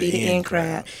is it, going to the be the In In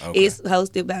Crowd. Crowd. Okay. It's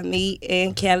hosted by me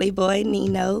and Kelly Boy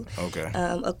Nino. Okay.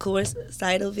 Of course,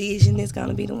 Cyto Vision is going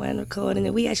to be the one recording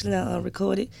it. We actually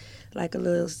recorded like a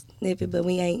little snippet, but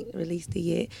we ain't released it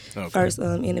yet. Okay. First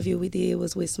interview we did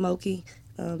was with Smokey.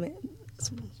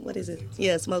 What is it?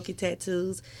 Yeah, Smokey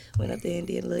Tattoos. Went up there and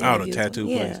did a little interview. The tattoo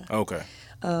place? Okay.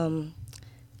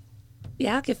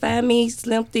 Y'all can find me,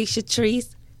 Slim Thick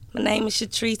Shatrice. My name is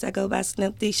Shatrice. I go by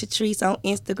Slim Thick Shatrice on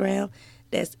Instagram.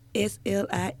 That's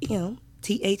SlimThick.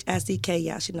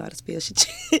 Y'all should know how to spell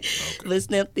Shatrice. Okay. But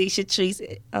Slim Thick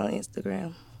Shatrice on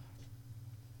Instagram.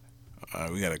 All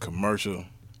right, we got a commercial.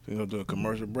 We're going to do a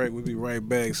commercial break. We'll be right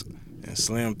back. And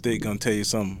Slim Thick going to tell you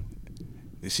something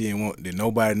that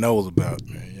nobody knows about,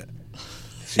 man.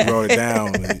 She wrote it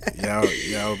down.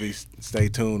 Y'all stay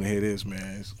tuned to hear this,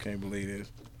 man. Can't believe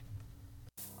this.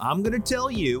 I'm going to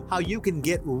tell you how you can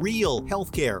get real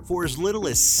healthcare for as little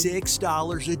as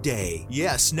 $6 a day.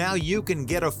 Yes, now you can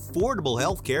get affordable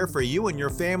healthcare for you and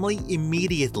your family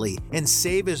immediately and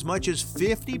save as much as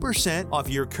 50% off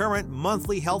your current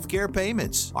monthly healthcare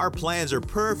payments. Our plans are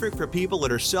perfect for people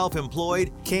that are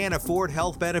self-employed, can't afford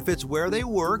health benefits where they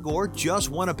work, or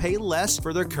just want to pay less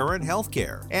for their current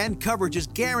healthcare. And coverage is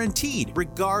guaranteed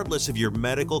regardless of your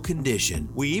medical condition.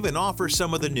 We even offer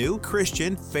some of the new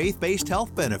Christian faith-based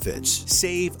health benefits.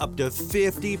 Save up to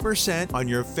 50% on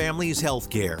your family's health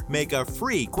care. Make a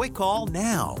free quick call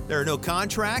now. There are no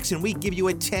contracts, and we give you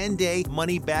a 10-day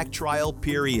money-back trial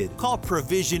period. Call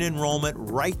Provision Enrollment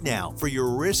right now for your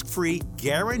risk-free,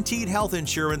 guaranteed health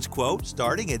insurance quote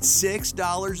starting at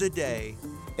 $6 a day.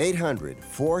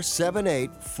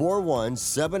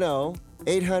 800-478-4170.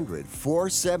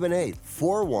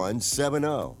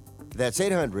 800-478-4170. That's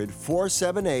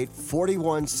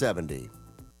 800-478-4170.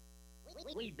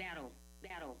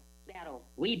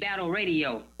 We battle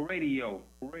radio.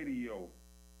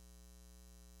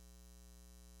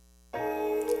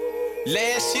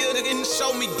 Last year they didn't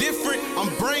show me different. I'm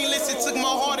brainless, it took my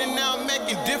heart and now I'm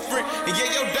making different. And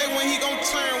yeah, your day when he gon'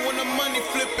 turn when the money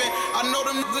flipping. I know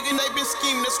them niggas they been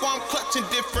scheming, that's why I'm clutching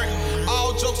different.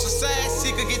 All jokes aside, see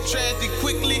could get tragic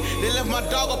quickly. They left my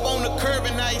dog up on the curb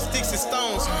and now he sticks and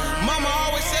stones. Mama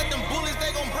always said them bullets they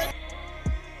gon' break.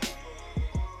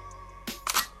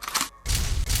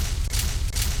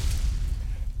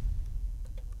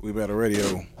 We Battle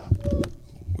Radio.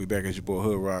 We back at your boy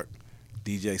Hood Rock.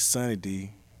 DJ Sunny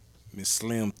D, Miss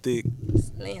Slim Thick.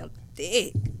 Slim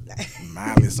Thick.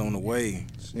 Miley's on the way.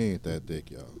 She ain't that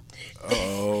thick, y'all.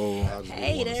 Oh.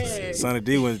 Haters. Sonny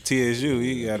D went to TSU.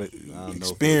 He got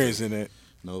experience in it.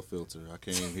 No filter. I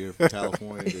came here from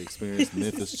California to experience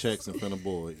Memphis checks in front of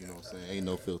Boyd. You know what I'm saying? Ain't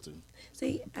no filter.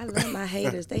 See, I love my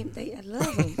haters. I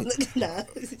love them. Nah.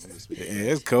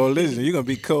 Yeah, it's Coalition. You're going to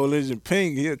be Coalition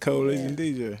Pink. You're Coalition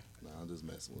DJ. Nah, I'm just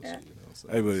messing with you. You know what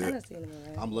I'm saying?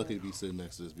 Hey, I'm lucky to be sitting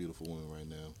next to this beautiful woman right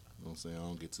now. You know what I'm saying? I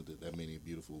don't get to that many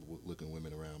beautiful looking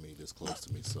women around me this close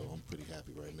to me, so I'm pretty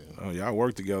happy right now. Oh, y'all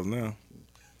work together now.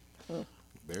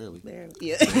 Barely.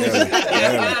 Yeah.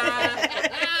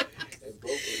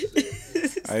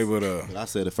 Hey, but I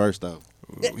said it first though.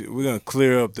 We're gonna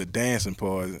clear up the dancing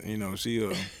part. You know, she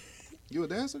You a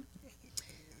dancer?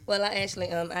 Well, I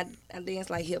actually I dance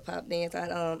like hip hop dance. I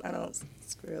don't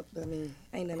script. I mean,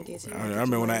 ain't nothing against you. I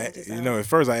remember when at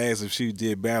first I asked if she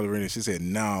did ballerina. She said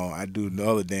no, I do the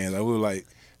other dance. I was like,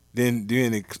 then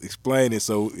explain it,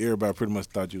 so everybody pretty much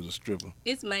thought you was a stripper.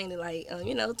 It's mainly like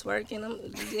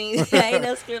twerking. I ain't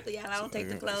no stripper, y'all. I don't take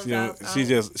the clothes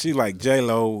off. She like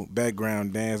J-Lo,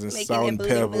 background dancing, making salt and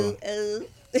pepper.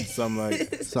 Something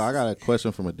like. So I got a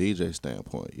question from a DJ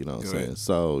standpoint, you know what I'm saying?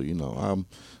 So,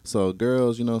 so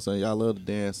girls, you know what I'm saying, y'all love to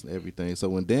dance and everything. So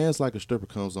when Dance Like a Stripper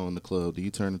comes on in the club, do you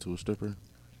turn into a stripper?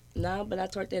 No, but I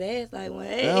twerk that ass like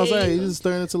when I was saying, you just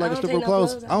turn into like a stripper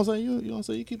clothes. I was saying, you know what I'm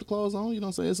saying, you keep the clothes on, you know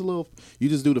what I'm saying, it's a little, you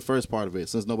just do the first part of it.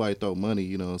 Since nobody throw money,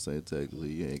 you know what I'm saying, technically,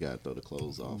 you ain't got to throw the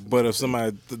clothes off. But if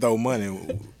somebody throw money,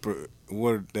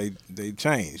 what they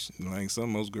change. Like some of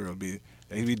most girls they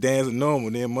be dancing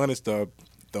normal, then money start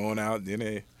throwing out, then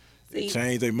they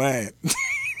change their mind.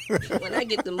 When I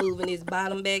get to moving this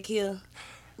bottom back here,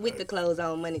 with the clothes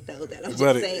on, money throws out. I'm just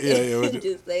saying. Yeah.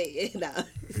 Just saying,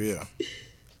 Yeah.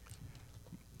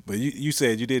 But you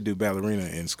said you did do ballerina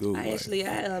in school. I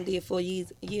did 4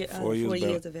 years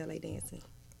of ballet dancing.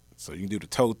 So you can do the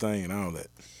toe thing and all that.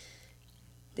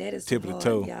 That is tip hard, of the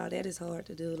toe. y'all. That is hard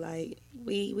to do. Like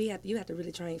you have to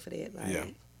really train for that. Like, yeah.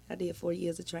 I did 4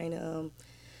 years of training,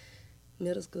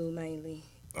 middle school mainly.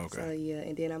 Okay. So yeah,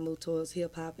 and then I moved towards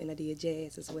hip hop and I did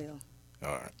jazz as well.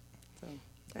 All right. So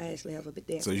I actually have a bit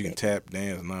dance. So you can tap,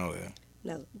 dance, and all that.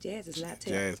 No, jazz is not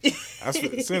tap. Jazz.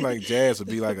 It seems like jazz would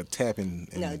be like a tapping.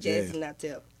 No, jazz is not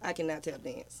tap. I cannot tap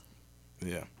dance.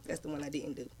 Yeah. That's the one I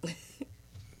didn't do.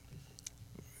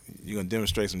 You gonna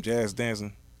demonstrate some jazz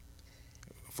dancing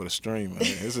for the stream?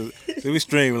 We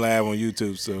stream live on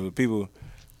YouTube, so people.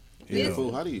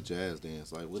 How do you jazz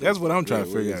dance? Like that's what I'm trying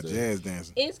to figure out. Jazz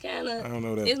dancing. It's kind of. I don't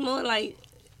know that. It's more like,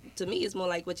 to me, it's more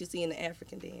like what you see in the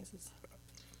African dances.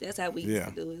 That's how we used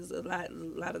to do it. It's a lot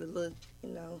of the look,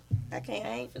 I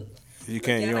ain't finna. You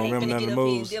can't. You don't remember none of the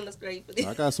moves.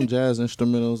 I got some jazz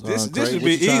instrumentals. This should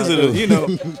be easy to,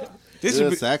 This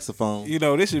should be saxophone.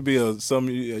 This should be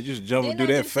something you just jump and do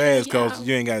that fast because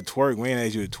you ain't got to twerk. We ain't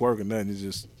asked you to twerk or nothing. It's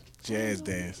just jazz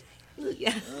dance.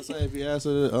 Yeah. I say if you ask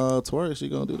her to twerk, she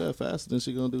gonna do that faster than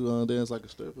she gonna do Dance Like a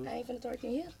Stripper. I ain't finna twerk in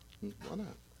here. Why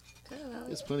not?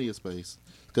 There's plenty of space.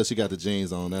 Because she got the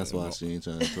jeans on. That's why she ain't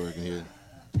trying to twerk in here.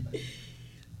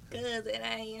 Cause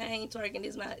I ain't twerking.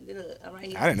 This my I'm right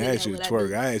here. I didn't ask you to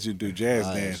twerk. I asked you to do jazz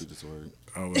dance. Asked you to twerk.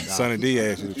 Oh, Sonny D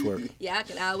asked you to twerk. Yeah, I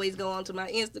can always go onto my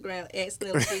Instagram at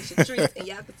Slim Fiction Treats, and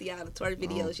y'all can see all the twerk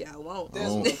videos y'all want.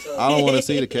 I don't want to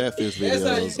see the catfish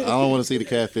videos. I don't want to see the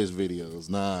catfish videos.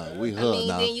 Nah, we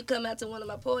hooked. I mean, then you come out to one of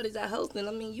my parties I hosting.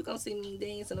 I mean, you gonna see me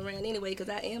dancing around anyway, cause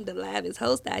I am the livest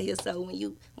host out here. So when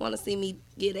you want to see me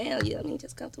get down, I mean,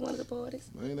 just come to one of the parties.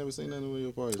 I ain't never seen none of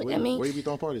your parties. Where you be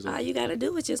throwing parties at? All you gotta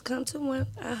do is just come to one.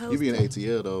 I host. You be in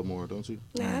ATL though more, don't you?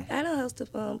 Nah, I don't host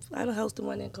the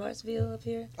one in Clarksville up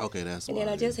here. Okay, that's. And then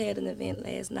I just had an event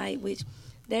last night, which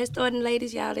they're starting,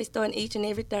 ladies, y'all. They starting each and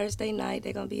every Thursday night.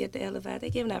 They're gonna be at the Elevator.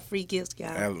 They giving out free gifts,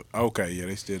 y'all. Okay, yeah,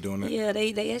 they still doing that. Yeah,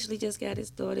 they actually just got it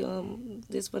started.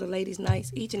 This for the ladies'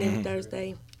 nights each and every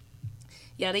Thursday.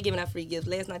 Yeah, they giving out free gifts.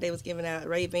 Last night they was giving out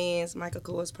Ray-Bans, Michael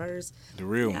Kors purse. The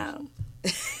real ones.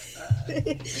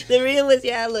 The real ones,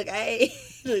 y'all. Look, they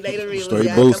the real straight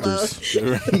ones, y'all.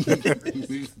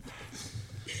 Boosters.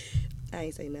 I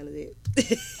ain't say none of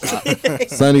that.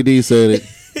 Sonny D said it.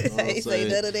 I ain't say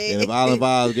none of that. And if Island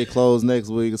Vibes get closed next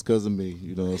week, it's because of me.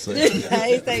 You know what I'm saying? I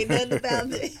ain't say nothing about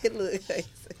that. Look,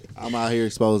 I'm out here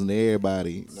exposing to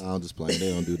everybody. No, I'm just playing.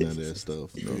 They don't do none of that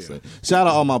stuff. You know what I'm saying? Shout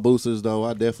out all my boosters, though.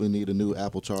 I definitely need a new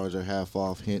Apple charger, half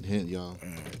off. Hint, hint, y'all.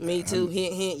 Me too.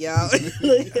 Hint, hint, y'all.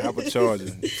 Apple charger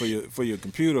for your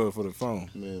computer or for the phone?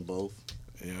 Man, both.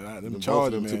 Yeah, them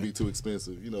chargers to be too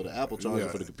expensive. You know, the Apple charger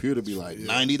for the computer be like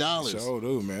 $90. Sure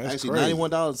do, man. That's actually crazy.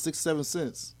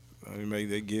 $91.67. I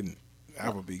mean,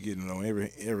 Apple be getting it on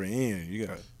every end. You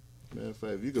got. Man, in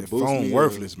fact, if you could boost phone me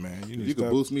worthless, man. If you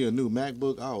could boost me a new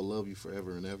MacBook, I will love you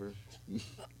forever and ever.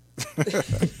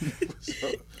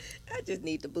 I just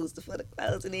need the booster for the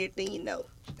clothes and everything, you know.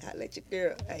 I let your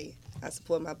girl. Hey, I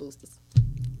support my boosters.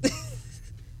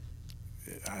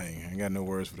 I ain't got no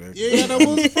words for that. Yeah, no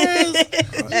booster friends.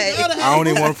 I don't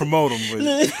even want to promote them.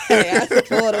 But hey, I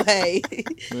support them. Hey,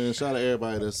 man, shout out to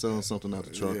everybody that's selling something out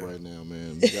the truck right now,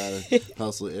 man. You gotta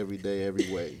hustle every day,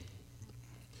 every way.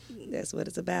 That's what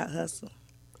it's about, hustle.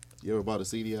 You ever bought a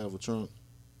CD out of a trunk?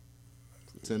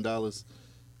 $10.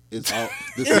 It's all.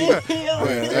 The CD,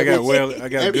 I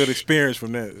got good experience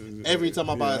from that. Every time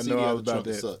I buy a CD out of the trunk,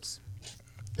 it sucks.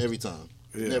 Every time.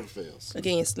 It never fails.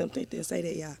 Again, Slim Thick didn't say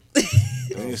that, y'all.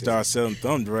 They start selling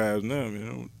thumb drives now, you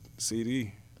know,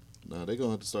 CD. Nah, they're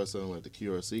gonna have to start selling like the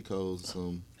QRC codes or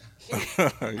something.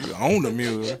 You own the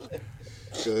music.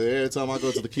 Cause every time I go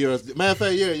to the QRC, matter of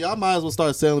fact, yeah, y'all might as well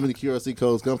start selling me the QRC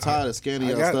codes. Cause I'm tired of scanning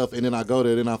y'all stuff, and then I go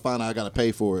there, then I find out I gotta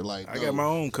pay for it. Like I got my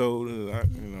own code.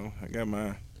 I got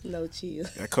mine. No chill.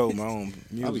 I code my own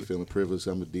music. I be feeling privileged.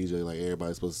 I'm a DJ. Like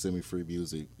everybody's supposed to send me free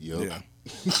music. Yup. Yeah.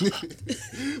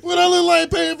 What I look like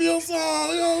paying for your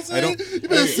song? You know what I'm saying? You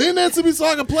better send that to me so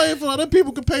I can play it for other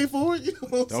people can pay for it. You know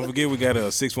what Don't forget we got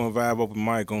a 615 open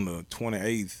mic on the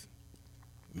 28th.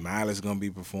 Miley's gonna be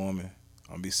performing.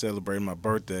 I'm gonna be celebrating my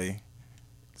birthday,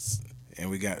 and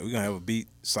we're gonna have a beat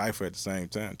cipher at the same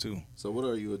time too. So what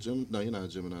are you, a Gemini? No, you're not a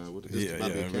Gemini. What is it?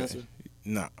 About to be Cancer?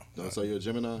 No. So you're a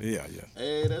Gemini? Yeah.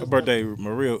 Hey, that's my birthday.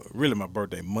 My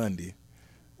birthday Monday.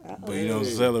 But you know,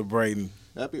 celebrating.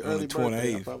 Happy early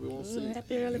birthday. I probably won't see.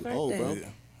 Happy early birthday. Oh, bro. Yeah.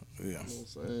 You know what I'm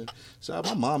saying? Shout out,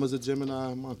 my mom is a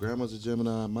Gemini. My grandma's a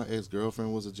Gemini. My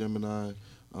ex-girlfriend was a Gemini.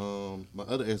 My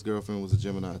other ex-girlfriend was a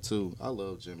Gemini too. I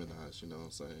love Geminis, you know what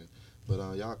I'm saying?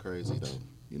 But y'all crazy though,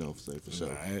 you know, say for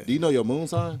sure. Do you know your moon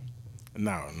sign?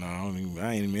 No, I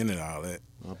ain't even into all that.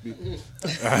 Do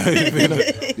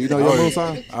you know your moon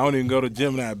sign? I don't even go to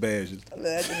Gemini badges.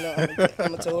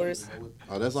 I'm a Taurus.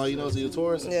 Oh, that's all you know is you're a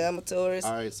Taurus? Yeah, I'm a Taurus.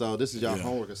 All right, so this is y'all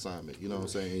homework assignment. You know what I'm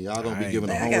saying? Y'all gonna be given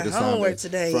a homework assignment homework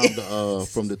today.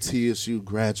 from the TSU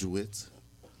graduates.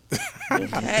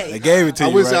 Okay. They gave it to you.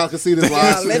 I wish right? y'all could see this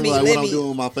live Let stream, me- like let what I'm me- doing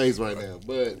with my face right now.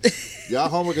 But y'all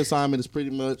homework assignment is pretty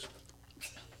much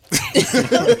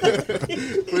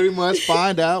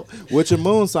find out what your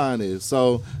moon sign is.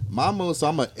 So my moon, so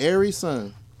I'm an Aries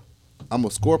sun, I'm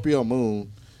a Scorpio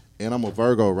moon, and I'm a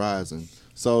Virgo rising.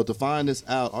 So to find this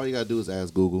out, all you gotta do is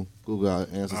ask Google. Google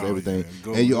answers everything,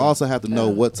 yeah. and you also have to know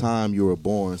what time you were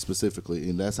born specifically,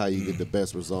 and that's how you get the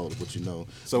best result of what you know.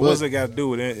 So what's it got to do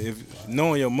with it? If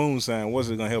knowing your moon sign, what's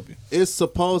it gonna help you? It's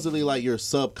supposedly like your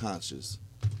subconscious.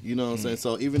 You know what I'm saying?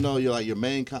 So even though you're like your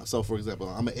main, so for example,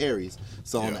 I'm an Aries.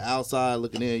 So on the outside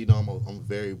looking in, you know, I'm a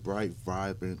very bright,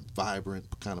 vibrant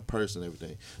kind of person, and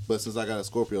everything. But since I got a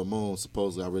Scorpio moon,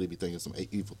 supposedly I really be thinking some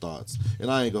evil thoughts.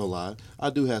 And I ain't gonna lie, I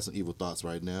do have some evil thoughts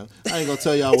right now. I ain't gonna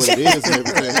tell y'all what it is and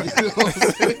everything. You know what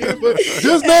I'm saying? But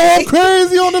just know I'm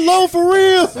crazy on the low for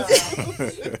real.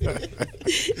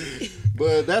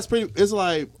 But that's pretty. It's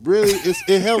like really,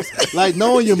 it helps. Like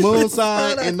knowing your moon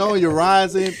sign and knowing your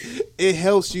rising, it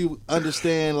helps you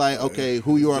understand like okay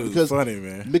who you are because funny,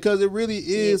 man. Because it really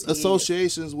is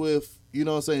associations with you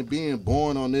know what I'm saying being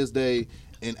born on this day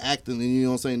and acting and you know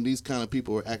what I'm saying these kind of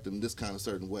people are acting this kind of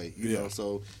certain way you know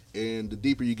so and the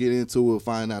deeper you get into it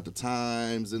find out the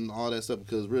times and all that stuff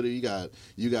because really you got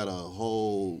a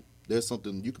whole there's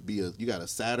something you could be you got a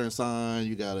Saturn sign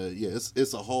you got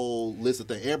it's a whole list of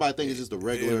things everybody think it's just a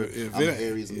regular I'm an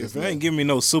Aries and if it ain't giving me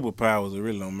no superpowers it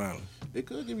really don't matter. It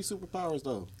could give me superpowers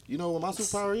though. You know what my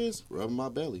superpower is? Rubbing my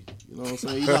belly. You know what I'm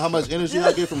saying? You know how much energy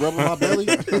I get from rubbing my belly?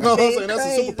 You know what I'm saying? That's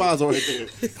a superpower right there.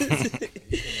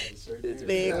 It's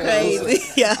been crazy.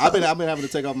 Yeah. I've been having to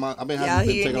take off my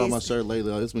take off my shirt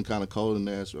lately. It's been kind of cold in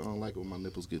Nashville. I don't like it when my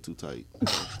nipples get too tight.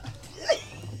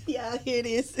 Y'all hear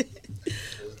this?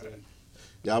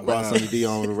 Y'all brought Sunny D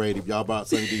on the radio. Y'all brought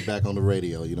Sunny D back on the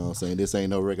radio. You know what I'm saying? This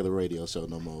ain't no regular radio show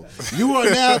no more. You are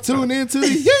now tuned into the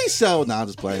Yee Show. Nah, I'm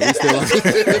just playing.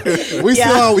 We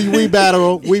still on We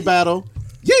Battle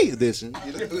Yee edition.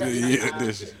 Yeah,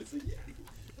 edition.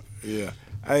 Yeah.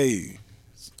 Hey,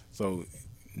 so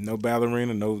no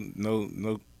ballerina, no.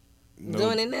 Doing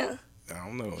it now? I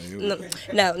don't know. No. Just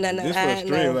for a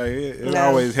stream, like it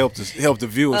always help the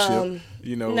viewership.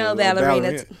 You know, no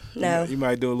ballerina. No, you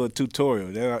might do a little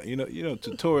tutorial. You know,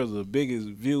 tutorials are the biggest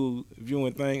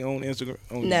viewing thing on Instagram,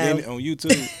 on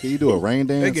YouTube. Can you do a rain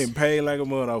dance? They getting paid like a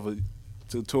mud off of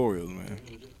tutorials, man.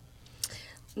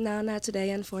 No, not today,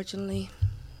 unfortunately.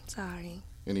 Sorry.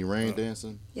 Any rain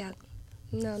dancing? Yeah.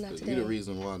 No, not today. You the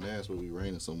reason why Nashville be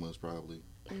raining so much, probably.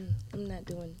 I'm not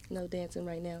doing no dancing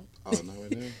right now. Oh, not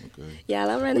right now? Okay. Yeah,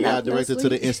 I'm running We out. got directed to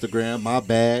the Instagram. My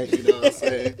bad. You know what I'm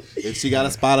saying? If she got a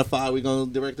Spotify, we going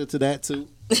to direct her to that, too.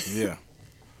 Yeah.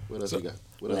 What else you got?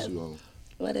 What else you on?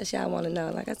 What else y'all want to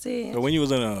know? Like I said. So when you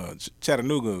was in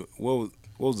Chattanooga, what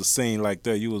was the scene like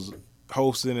there? You was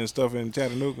hosting and stuff in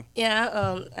Chattanooga?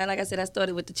 Yeah, and like I said, I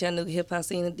started with the Chattanooga hip hop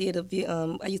scene and did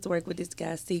I used to work with this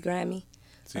guy, C. Grammy.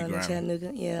 In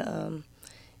Chattanooga. Yeah.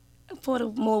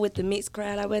 More with the mixed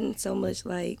crowd. I wasn't so much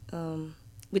like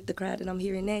with the crowd that I'm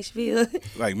here in Nashville.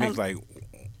 Like mixed, like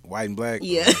white and black?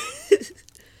 Yeah.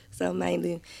 So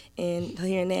mainly. And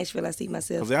here in Nashville, I see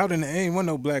myself. Because out in the ain't one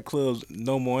no black clubs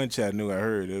no more in Chattanooga, I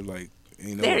heard. It was like,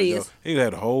 you know. There he is. He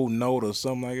had a whole note or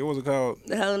something like it. What was it called?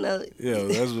 The whole note. Yeah,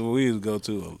 that's what we used to go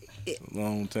to a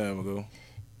long time ago.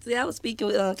 See, I was speaking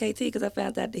with KT because I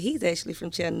found out that he's actually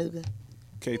from Chattanooga.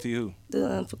 KT who?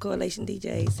 For Correlation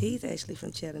DJs. He's actually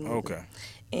from Chattanooga. Okay.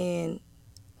 And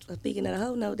speaking of the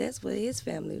whole note, that's where his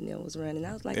family was running.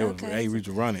 I was like, okay. We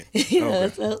to run it.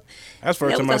 Okay. So that's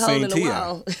first time I seen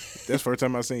T.I. That's first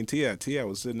time I seen T.I. T.I.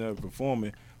 was sitting there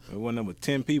performing with one number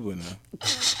 10 people in there.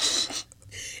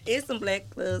 It's some black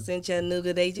clubs in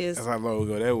Chattanooga. They just... That's how long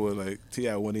ago that was. Like,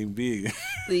 T.I. wasn't even big.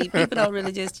 See, people don't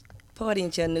really just party in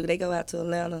Chattanooga. They go out to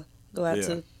Atlanta, go out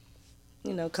to,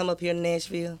 come up here to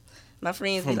Nashville. My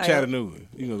friends from be like, Chattanooga,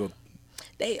 you gonna go.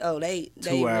 They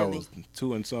 2 hours, really,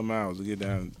 2 and some hours to get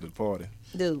down to the party.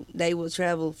 Dude, they will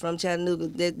travel from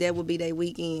Chattanooga. That would be their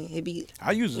weekend. It'd be.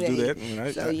 I used to do that. I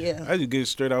used to get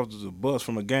straight off the bus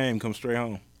from a game, come straight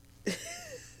home.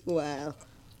 Wow.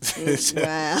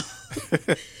 Wow.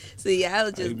 See, I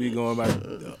was just. You'd be going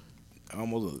about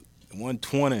almost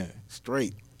 120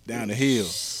 straight down the hill.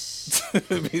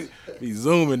 be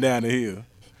zooming down the hill.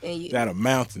 Down a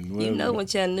mountain. Whatever. You know when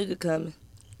Chattanooga coming,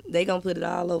 they gonna put it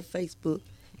all over Facebook.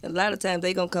 A lot of times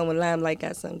they gonna come when Limelight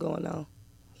got something going on.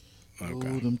 Okay.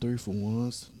 Oh, them 3 for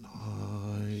 1s.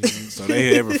 Nice. So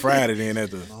they every Friday then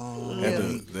at the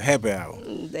happy hour.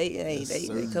 They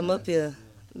come up here.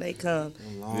 They come.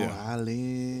 Long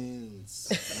Islands.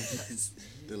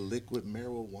 The liquid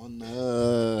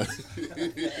marijuana.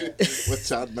 What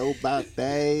y'all know about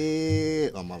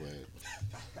that? Oh, my bad.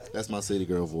 That's my city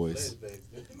girl voice.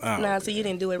 Nah, so you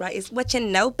didn't do it right. It's what you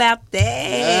know about that.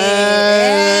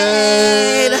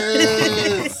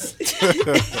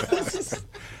 Yes.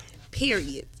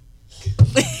 Period.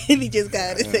 He just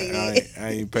got to say that. I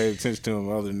ain't paid attention to him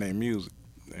other than their music.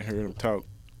 I heard him talk.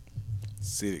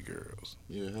 City girls.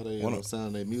 Yeah, how they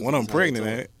sound their music. One of them pregnant,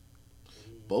 ain't it?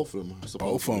 Both of them.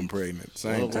 Both of them pregnant.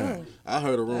 Same time. I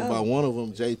heard a rumor about one of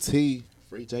them, JT.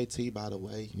 Free JT, by the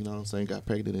way, you know what I'm saying, got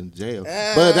pregnant in jail.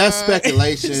 But that's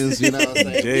speculations, you know what I'm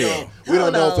saying. Jail. We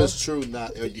don't know if it's true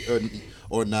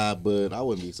or not, but I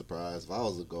wouldn't be surprised if I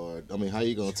was a guard. I mean, how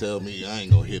you going to tell me I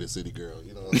ain't going to hit a city girl,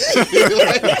 you know what I'm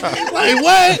saying? like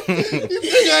what? You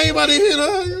think I ain't about to hit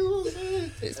her? You know what I'm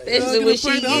saying? Especially when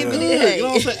she giving it. You know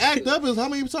what I'm saying? Act Up is how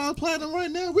many times platinum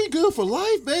right now? We good for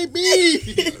life, baby.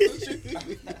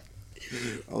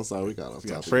 I'm sorry, we got off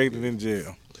topic. Pregnant in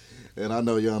jail. And I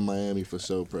know Young Miami for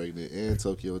sure pregnant, and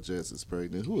Tokyo Jets is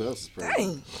pregnant. Who else is pregnant?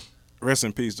 Dang. Rest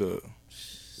in peace to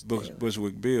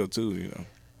Bushwick Bill too. You know.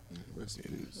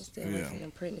 Still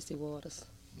in pregnancy waters.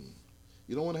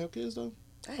 You don't want to have kids though?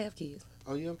 I have kids.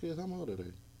 Oh, you have kids? How old are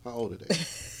they? How old are they?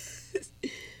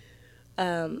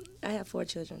 I have 4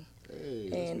 children.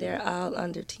 Hey, and they're all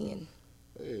under 10.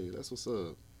 Hey, that's what's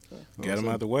up. Yeah. Get them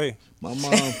out the way. My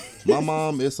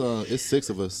mom, it's 6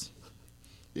 of us.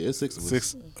 Yeah, it's 6 of us.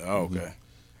 6? Oh, okay.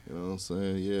 You know what I'm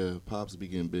saying? Yeah, Pops be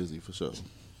getting busy for sure.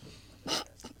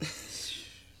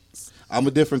 I'm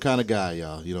a different kind of guy,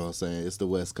 y'all. You know what I'm saying? It's the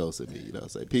West Coast of me. You know what I'm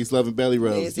saying? Peace, love, and belly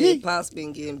rubs. Yeah, Pops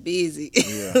been getting busy.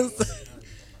 Yeah.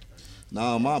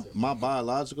 Nah, my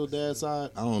biological dad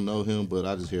side, I don't know him, but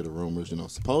I just hear the rumors. You know,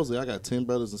 supposedly I got 10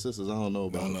 brothers and sisters I don't know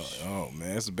about. Oh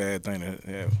man, that's a bad thing to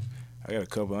have. I got a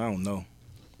couple I don't know,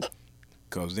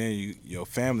 cause then your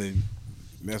family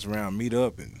mess around, meet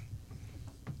up, and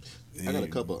I got a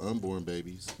couple of unborn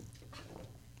babies.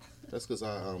 That's because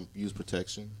I use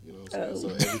protection, you know what I'm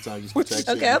saying? So every time I use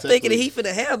protection. Okay, I'm thinking he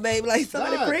finna have baby like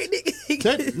somebody pregnant. Think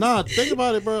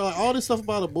about it, bro. Like all this stuff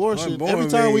about abortion. Unborn every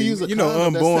time we use a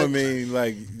condom, unborn mean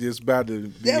like just about to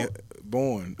be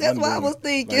born. That's what I was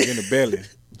thinking. Like in the belly.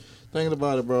 Thinking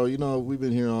about it, bro. You know, we've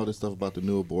been hearing all this stuff about the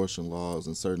new abortion laws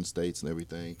in certain states and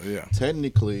everything. Yeah.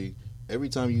 Technically, every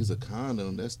time you use a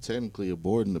condom, that's technically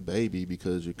aborting the baby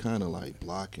because you're kind of like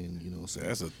blocking, you know what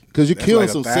I'm saying? Because you're killing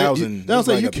some cells.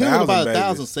 You're killing about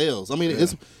 1,000 cells. I mean,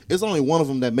 it's only one of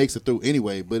them that makes it through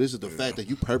anyway, but it's just the fact that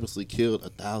you purposely killed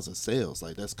 1,000 cells.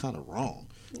 Like, that's kind of wrong.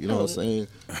 You know what I'm saying?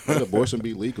 Let abortion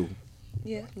be legal.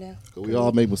 Yeah, no. Because we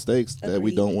all make mistakes that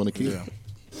we don't want to keep. Yeah.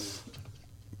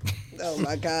 Oh,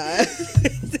 my God.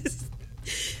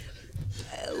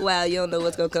 Wow, you don't know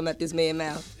what's going to come out this man's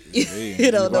mouth.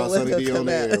 You don't know what's going to come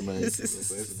out. Air, man.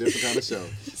 It's a different kind of show.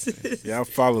 Yeah, I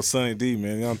follow Sunny D,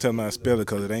 man. You don't tell me how to spell it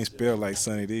because it ain't spelled like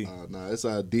Sunny D. No, it's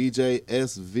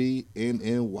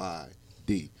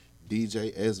DJSVNNYD.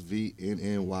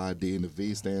 DJSVNNYD. And the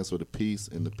V stands for the peace,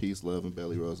 and the peace, love, and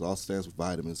belly rubs. It also stands for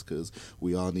vitamins because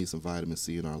we all need some vitamin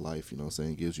C in our life. You know what I'm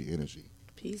saying? It gives you energy.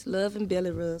 Peace, love, and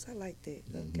belly rubs. I like that.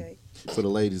 Okay. For the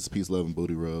ladies, peace, love, and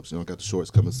booty rubs. You know, got the shorts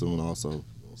coming soon also.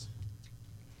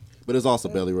 But it's also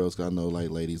belly rubs because I know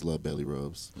like ladies love belly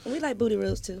rubs. We like booty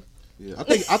rubs too. Yeah, I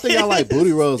think I like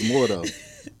booty rubs more though.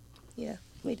 Yeah,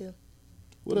 we do.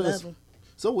 Love them.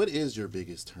 So what is your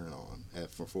biggest turn on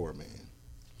for a man?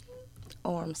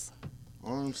 Arms.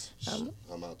 Arms?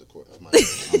 I'm out the court. I'm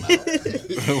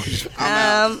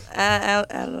out.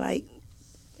 I like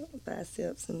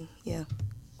biceps and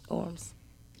arms.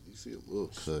 You see a little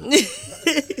cut.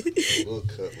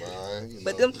 Line.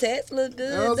 But them tats look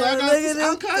good. Look at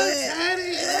them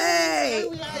tats. Hey. I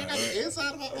got the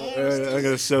inside of my arms. I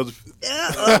gotta show the.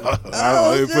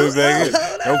 Let me put it back in.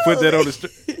 Don't put that on the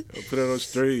street. Don't put it on the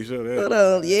street. Show that. Hold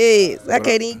on. Yes. I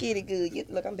can't even get it good.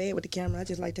 Look, I'm bad with the camera. I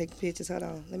just like taking pictures. Hold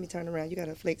on. Let me turn around. You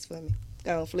gotta flex for me.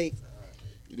 Go on, flex.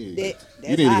 You need to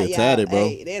get tatted, bro.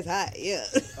 Hey, that's hot, yeah.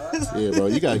 Yeah, bro,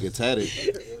 you gotta get tatted.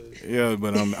 Yeah,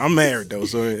 but I'm married though,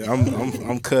 so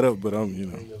I'm cut up, but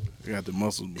I'm got the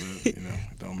muscles, but it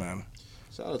don't matter.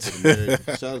 Shout out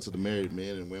to the married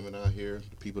men and women out here,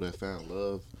 the people that found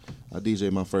love. I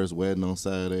DJed my first wedding on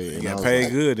Saturday. You got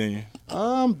paid good, didn't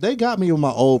you? They got me with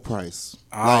my old price.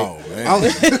 Oh man, you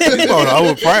supposed to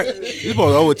overprice. You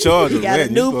supposed to overcharge. You got a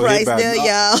new price there,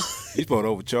 y'all. You supposed to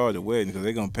overcharge a wedding because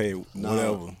they're gonna pay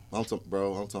whatever. I'm talking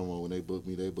about when they booked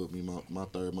me my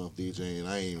third month DJing.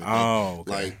 I ain't even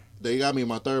okay. They got me in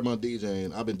my third month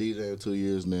DJing. I've been DJing 2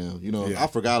 years now. You know, I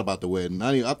forgot about the wedding.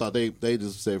 I thought they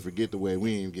just said forget the wedding.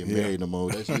 We ain't getting married no more.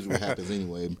 That's usually what happens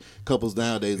anyway. Couples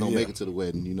nowadays don't make it to the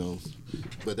wedding, you know.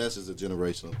 But that's just a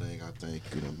generational thing, I think,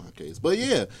 you know, in my case. But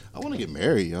yeah, I want to get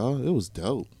married, y'all. It was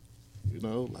dope. You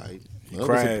know, like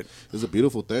it's a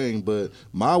beautiful thing. But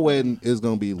my wedding is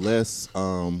gonna be less.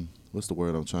 What's the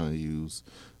word I'm trying to use?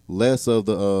 Less of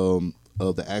the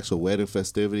actual wedding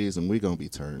festivities, and we're gonna be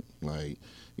turned like.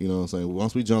 You know what I'm saying?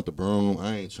 Once we jump the broom,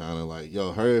 I ain't trying to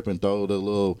hurry up and throw the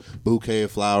little bouquet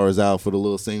of flowers out for the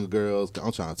little single girls.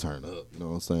 I'm trying to turn up. You know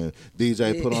what I'm saying?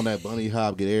 DJ put on that bunny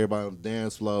hop, get everybody on the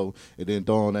dance floor, and then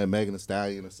throw on that Megan Thee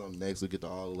Stallion or something next to get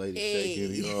all the ladies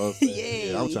shaking. You know what I'm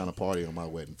saying? Yeah, I'm trying to party on my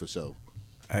wedding for sure.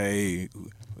 Hey,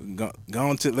 go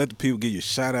on to let the people give you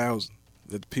shout outs.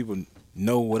 Let the people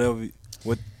know what the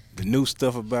new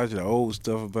stuff about you, the old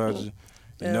stuff about you.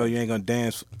 You know you ain't gonna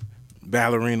dance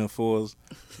ballerina for us.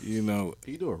 You know.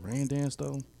 Can you do a rain dance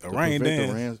though? A rain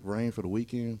dance? Rain for the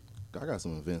weekend. I got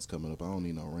some events coming up. I don't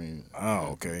need no rain. Oh,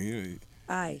 okay.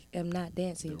 I am not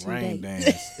dancing the today. Rain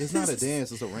dance. It's not a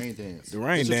dance. It's a rain dance. The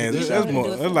rain dance.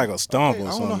 That's like a stomp or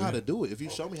something. I don't know how to do it. If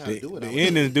you show me how to do it, the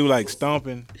Indians do like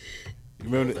stomping. You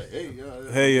remember that?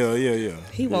 Hey, yeah.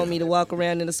 He want me to walk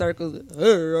around in a circle.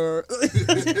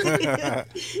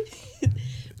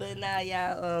 But now,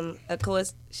 y'all, of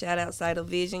course, shout out Sight of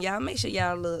Vision. Y'all make sure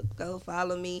y'all go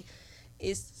follow me.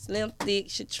 It's Slim Thick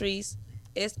Shatrice,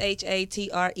 SHATREESE.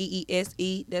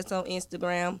 That's on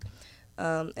Instagram.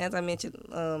 As I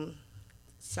mentioned,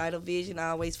 Sight of Vision,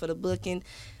 always for the booking.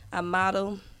 I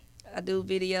model, I do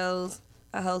videos,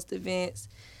 I host events,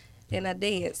 and I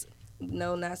dance.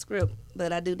 No, not script,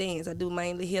 but I do dance. I do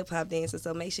mainly hip-hop dances,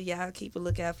 so make sure y'all keep a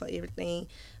lookout for everything.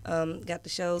 Got the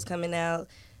shows coming out.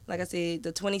 Like I said,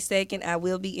 the 22nd, I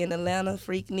will be in Atlanta,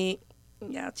 Freaknik.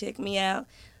 Y'all check me out.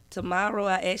 Tomorrow,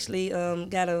 I actually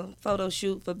got a photo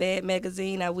shoot for Bad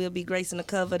Magazine. I will be gracing the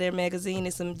cover of their magazine.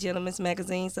 It's some gentleman's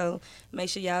magazine, so make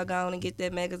sure y'all go on and get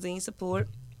that magazine support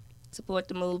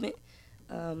the movement.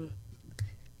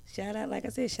 Shout out, like I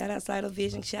said, shout out Sight of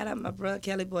Vision. Shout out my brother,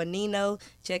 Kelly Boy Nino.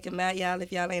 Check him out, y'all.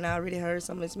 If y'all ain't already heard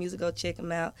some of his music, go check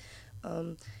him out.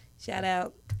 Shout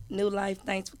out New Life.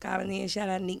 Thanks for calling in. Shout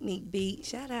out Neek Beat.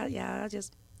 Shout out, y'all.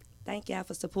 Just thank y'all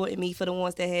for supporting me. For the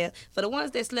ones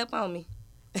that slept on me.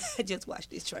 Just watch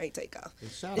this train take off. And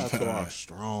shout out to our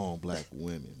strong black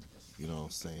women, you know what I'm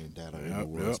saying, that are in the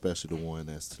world, especially the one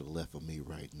that's to the left of me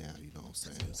right now, you know what I'm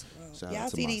saying. Shout y'all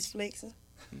out to see these flexing?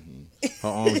 Her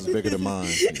arms is bigger than mine.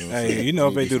 You know hey, you know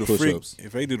if they do the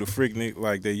Freaknik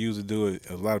like they usually do it,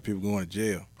 a lot of people going to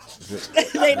jail.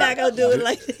 They not gonna do it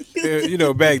like that. You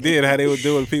know, back then how they would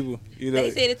do it, people. You know,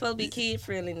 they said it's supposed to be kid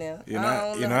friendly now. You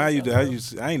know, I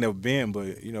ain't never been,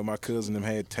 but you know, my cousin them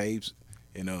had tapes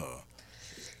and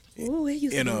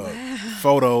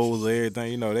photos,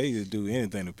 everything. You know, they used to do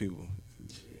anything to people.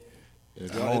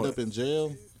 If y'all end up in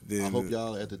jail, I hope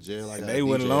y'all at the jail. Like they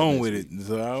went along with it,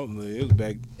 so it was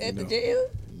back at the jail.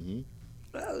 Mm-hmm.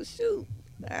 Oh shoot,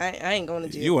 I ain't going to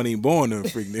jail. You weren't even born to a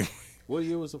Freaknik. What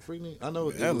year was a Freaknik? I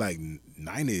know that was like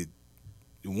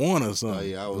 91 or something. Oh,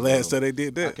 yeah, I was, last time they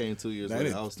did that. I came 2 years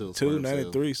later. I was still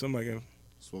 93, something like that.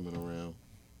 Swimming around.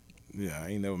 Yeah, I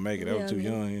ain't never make it. I was too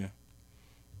young. Yeah.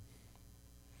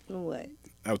 What?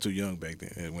 I was too young back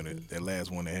then when that last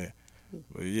one they had.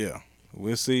 But yeah,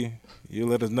 we'll see. You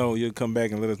let us know. You'll come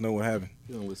back and let us know what happened.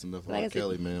 You don't listen enough about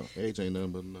Kelly, man. Age ain't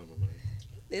nothing but a number, man.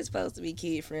 It's supposed to be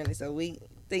kid friendly, so we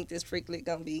think this Freaknik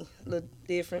gonna be a little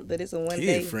different, but it's a one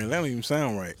day. Kid friendly? That don't even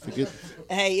sound right.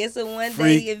 Hey, it's a one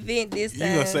day event this time.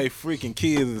 You gonna say freaking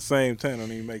kids at the same time?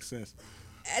 Don't even make sense.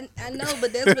 I know,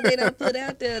 but that's what they done put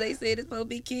out there. They said it's supposed to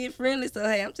be kid friendly, so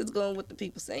hey, I'm just going with the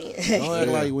people saying. Don't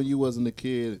act like when you wasn't a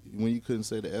kid, when you couldn't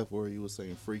say the F word, you was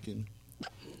saying freaking.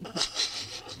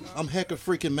 I'm hecka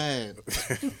freaking mad.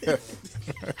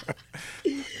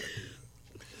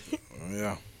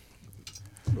 Yeah.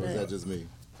 Or is that just me?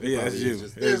 Yeah, that's you.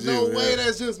 There's no way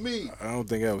that's just me. I don't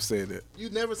think I ever said that. You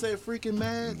never said freaking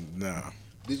mad? Nah.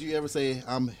 Did you ever say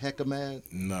I'm hecka mad?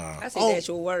 Nah. I said the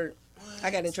actual word. What?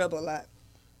 I got in trouble a lot.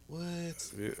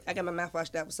 What? Yeah. I got my mouth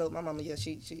washed out with soap. My mama, I got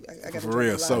in for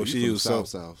real, soap. She used soap.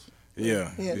 South.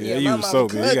 Yeah, you use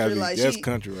soap. You gotta be, that's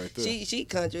country right there. She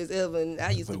country as ever, and I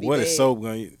used to be what bad. Is soap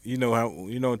gonna? You know how?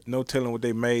 You know, no telling what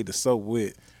they made the soap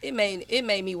with. It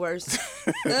made me worse.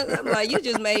 I'm like, you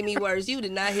just made me worse. You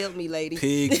did not help me, lady.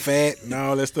 Pig fat and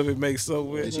all that stuff it makes soap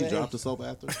with. Did she drop the soap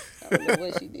after? I don't know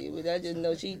what she did, but I just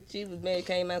know she was mad.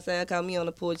 Came outside, caught me on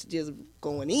the porch, just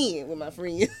going in with my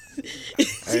friends.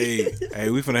 hey,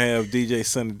 we finna have DJ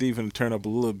Sunny D finna turn up a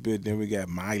little bit. Then we got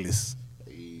Miles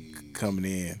coming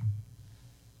in.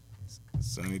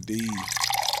 Sunny D.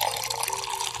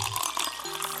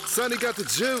 Sunny got the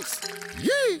juice.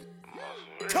 Yee!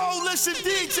 Coalition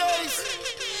DJs.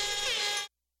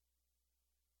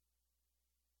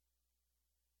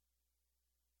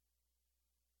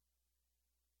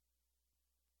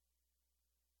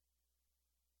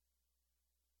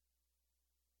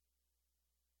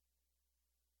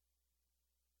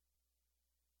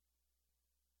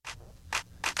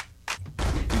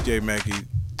 DJ Mackie,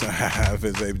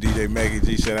 DJ Mackie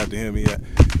G, shout out to him. He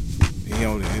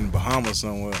on in Bahamas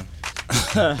somewhere.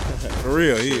 For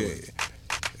real, yeah.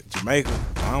 Jamaica,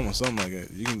 Bahamas, something like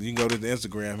that. You can go to the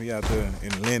Instagram. He out there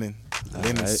in linen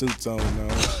suits on. You know.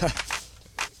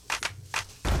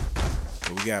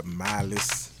 But we got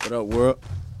Miles. What up, world?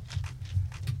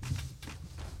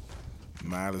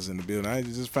 Miles in the building. I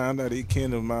just found out he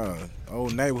kin of my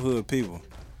old neighborhood people.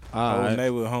 Old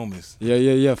neighborhood homies.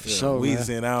 Yeah, for sure.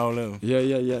 Weezy and all them. Yeah. I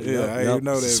you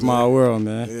know that. Small man. World,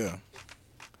 man.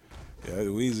 Yeah,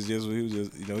 Weezy he was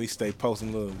just he stay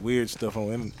posting little weird stuff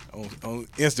on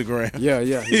Instagram. Yeah.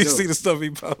 You see the stuff he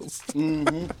posts.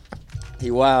 Mm-hmm.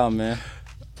 He wild, man.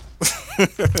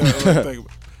 Yeah,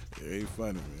 he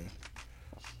funny, man.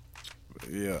 But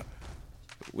yeah,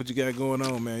 What you got going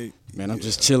on, man? Man, I'm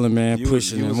just chilling, man,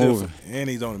 pushing and moving. And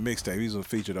he's on the mixtape. He's a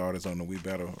featured artist on the We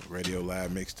Battle Radio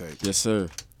Live mixtape. Yes, sir.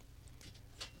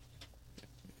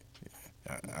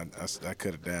 I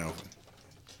cut it down.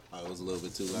 Oh, it was a little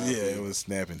bit too loud. Yeah, it was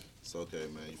snapping. It's okay,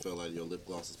 man. You feel like your lip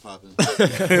gloss is popping?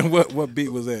 What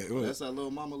beat was that? That's that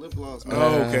little mama lip gloss, man.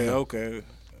 Oh, okay.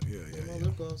 Yeah. My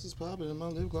lip gloss is popping and my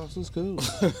lip gloss is cool.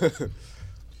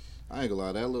 I ain't gonna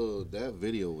lie, that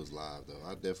video was live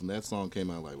though. That song came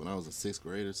out like when I was in 6th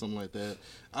grade or something like that.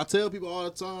 I tell people all the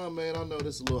time, man, I know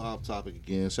this is a little off topic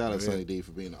again. Shout out Sonny D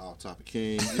for being the off topic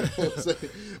king. You know what I'm saying?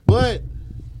 But,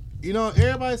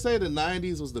 everybody say the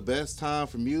 90s was the best time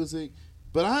for music,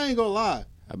 but I ain't gonna lie.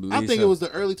 I think it was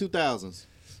the early 2000s.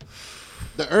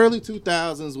 The early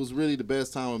 2000s was really the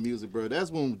best time of music, bro. That's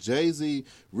when Jay-Z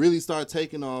really started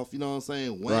taking off, you know what I'm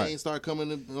saying? Wayne started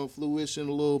coming to fruition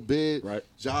a little bit. Right.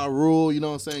 Ja Rule, you know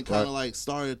what I'm saying? Kind of like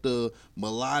started the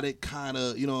melodic kind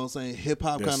of, you know what I'm saying,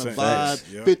 hip-hop kind of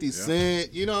vibe. Yep, 50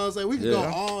 Cent, you know what I'm saying? We could go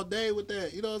all day with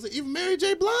that, you know what I'm saying? Even Mary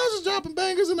J. Blige was dropping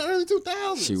bangers in the early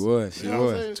 2000s. She was.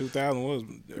 Early 2000 was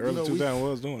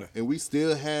doing it. And we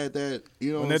still had that,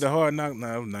 you know when that the Hard Knock, it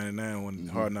was 99 when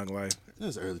Hard Knock Life. It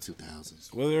was early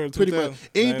 2000s. Was it early 2000s? Pretty much.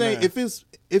 Anything,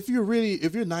 if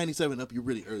you're 97 up, you're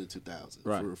really early 2000s.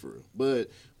 Right. For real.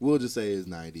 But we'll just say it's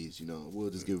 90s,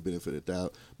 We'll just give a benefit of the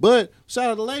doubt. But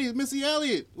shout out to ladies. Missy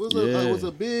Elliott was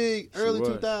a big early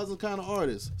 2000s kind of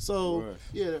artist. So,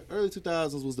 yeah, the early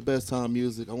 2000s was the best time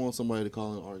music. I want somebody to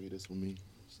call and argue this with me.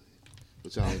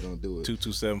 But y'all ain't gonna do it.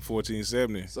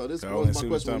 227-1470. So this was my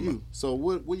question for you. So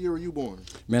what year were you born?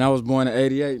 Man, I was born in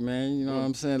 88, man. You know what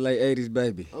I'm saying? Late 80s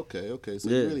baby. Okay.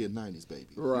 So you're really a 90s baby.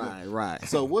 Right.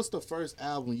 So what's the first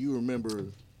album you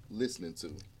remember listening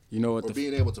to? You know what? Or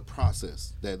being able to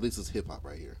process that this is hip hop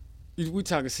right here. We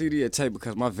talking CD or tape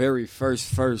because my very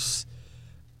first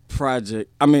project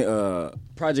I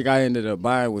ended up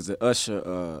buying was the Usher,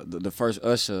 the first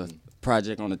Usher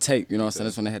project on the tape, you know what I'm saying?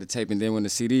 That's when they had the tape, and then when the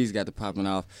CDs got to popping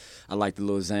off, I liked the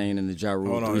Lil Zane and the Ja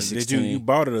Rule 316. Did you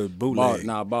bought it or bootleg?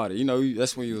 I bought it.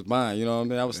 That's when you was buying, you know what I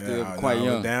mean? I was still quite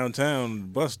young. Downtown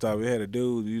bus stop, we had a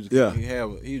dude, he used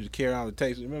to carry all the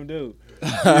tapes. Remember dude? He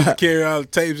used to carry all the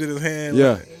tapes in his hand.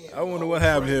 Yeah. Like, I wonder what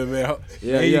happened to him, man.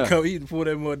 He'd pull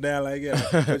that more down like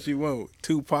that. What you want,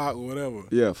 Tupac or whatever.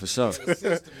 Yeah, for sure.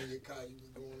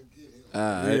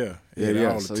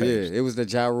 It was the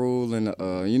Ja Rule and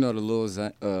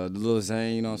the Lil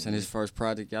Zane, you know what I'm saying, his first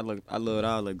project. I loved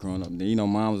all that growing up.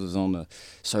 Moms was on the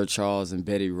Sir Charles and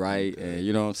Betty Wright, and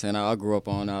you know what I'm saying, I grew up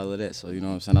on all of that. So you know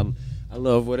what I'm saying, I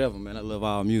love whatever, man. I love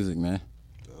all music, man.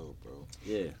 Oh, bro.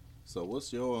 Yeah. So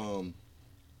what's your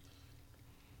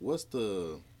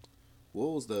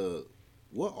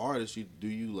what artist do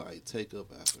you like take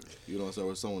up after? You know what I'm saying,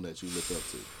 or someone that you look up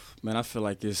to? Man, I feel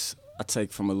like I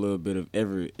take from a little bit of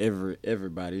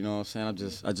everybody, you know what I'm saying?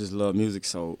 I just love music,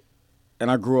 so, and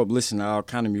I grew up listening to all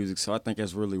kind of music, so I think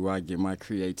that's really where I get my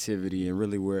creativity and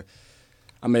really where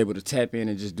I'm able to tap in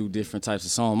and just do different types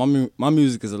of songs. My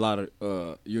music is a lot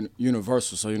of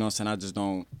universal, so you know what I'm saying? I just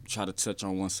don't try to touch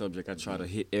on one subject. I try to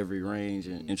hit every range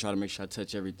and try to make sure I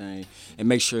touch everything and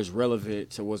make sure it's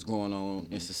relevant to what's going on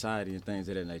in society and things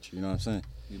of that nature, you know what I'm saying?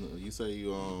 You say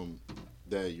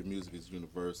that your music is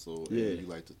universal and you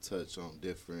like to touch on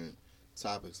different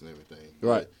topics and everything.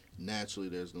 Right. But naturally,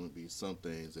 there's going to be some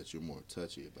things that you're more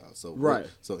touchy about. So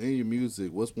so in your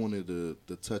music, what's one of the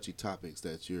touchy topics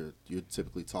that you're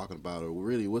typically talking about, or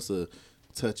really what's a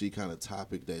touchy kind of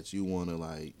topic that you want to,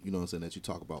 like, you know what I'm saying, that you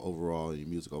talk about overall in your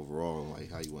music overall, and like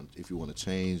how you want, if you want to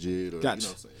change it, or gotcha. You know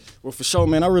what I'm saying? Well, for sure,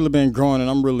 man, I really been growing, and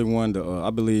I'm really one to I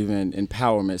believe in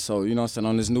empowerment. So you know what I'm saying,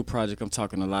 on this new project, I'm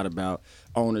talking a lot about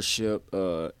ownership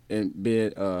and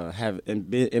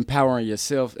empowering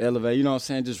yourself, elevate. You know what I'm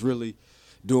saying, just really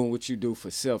doing what you do for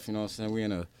self. You know what I'm saying, we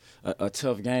in a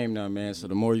tough game now, man. So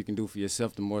the more you can do for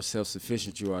yourself, the more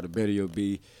self-sufficient you are, the better you'll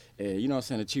be. And you know what I'm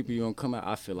saying, the cheaper you're gonna come out,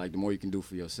 I feel like the more you can do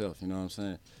for yourself. You know what I'm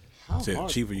saying? The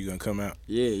cheaper you're gonna come out.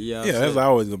 Yeah. That's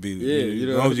always gonna be. As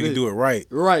long as you can do it right.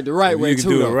 Right, the right way. You can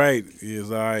do it right. It's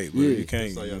all right, but you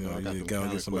can't. So, you gotta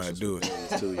get somebody to do it.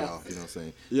 Too, y'all, you know what I'm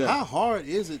saying? Yeah. How hard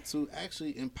is it to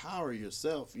actually empower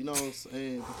yourself? You know what I'm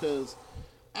saying? Because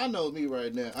I know me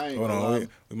right now. I ain't. Hold on,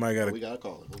 we might gotta. We gotta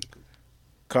call it.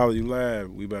 Call you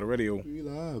live. We Battle Radio. We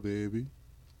live, baby.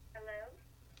 Hello.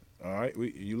 All right,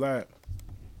 you live.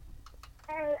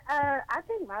 Hey, I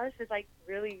think Miles is like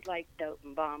really like dope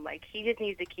and bomb. Like he just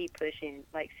needs to keep pushing.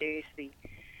 Like seriously,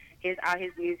 his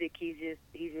music, he's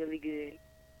really good.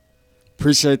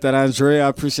 Appreciate that, Andrea. I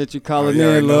appreciate you calling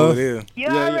in, love. You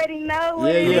already know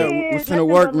what it is. We finna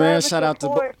work, man. Shout out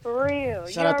to for real.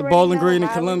 Shout out to Bowling Green in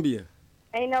Columbia.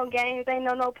 Ain't no games, ain't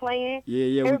no playing.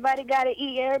 Yeah. Everybody gotta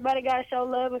eat. Everybody gotta show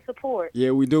love and support.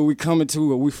 Yeah, we do. We coming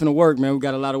to. We finna work, man. We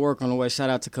got a lot of work on the way. Shout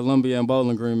out to Columbia and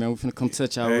Bowling Green, man. We finna come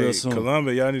touch out real soon.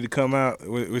 Columbia, y'all need to come out.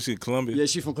 What's she, Columbia? Yeah,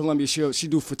 she from Columbia. She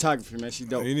do photography, man. She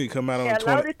dope. You need to come out on the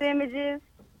Lotus Images.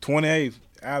 28th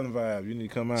Island Vibe. You need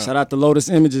to come out. Shout out to Lotus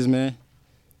Images, man.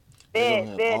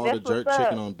 All the jerk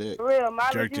chicken on deck. For real,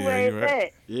 Marvin, you where it's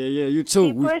at. Yeah, you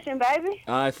too. Keep pushing, baby.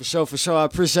 All right, for sure. I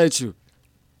appreciate you.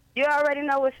 You already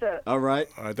know what's up. All right,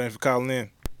 thanks for calling in.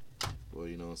 Well,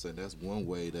 you know what I'm saying? That's one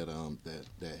way that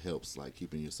that helps, like,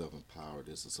 keeping yourself empowered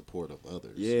is the support of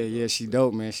others. Yeah, she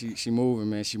dope, man. She moving,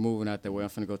 man. She moving out that way. I'm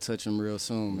finna go touch him real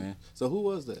soon, man. So who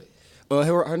was that?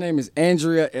 Her name is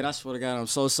Andrea, and I swear to God, I'm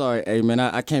so sorry. Hey, man,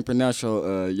 I can't pronounce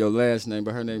your last name,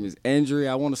 but her name is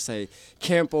Andrea. I want to say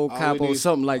Campo, Capo,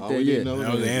 something like that.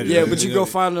 Yeah, but you go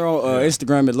find her on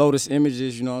Instagram at Lotus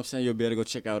Images. You know what I'm saying? You'll be able to go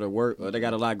check out her work. They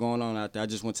got a lot going on out there. I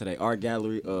just went to their art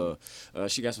gallery.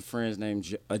 She got some friends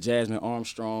named Jasmine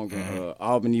Armstrong and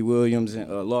Albany Williams and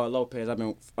Laura Lopez.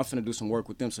 I'm finna do some work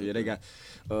with them. So yeah, they got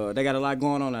a lot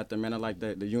going on out there, man. I like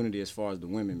the unity as far as the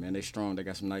women, man. They strong. They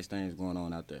got some nice things going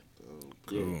on out there.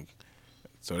 Cool. Yeah.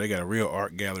 So they got a real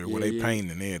art gallery where they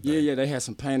painting and everything. Yeah, they had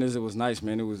some painters. It was nice,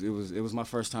 man. It was my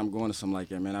first time going to something like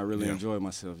that, man. I really enjoyed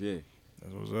myself. Yeah.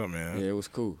 That's what's up, man. Yeah, it was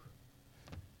cool.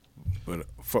 But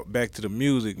back to the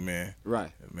music, man.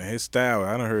 Right. Man, his style.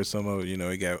 I done heard some of it. You know,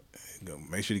 he got.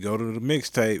 Make sure you go to the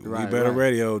mixtape. We Better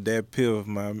Radio. That Piff,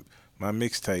 my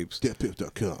mixtapes.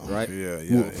 Thatpiff.com. Right.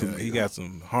 Yeah. He got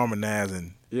some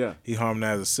harmonizing. Yeah. He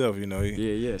harmonized himself, you know.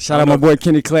 Yeah. Shout out my boy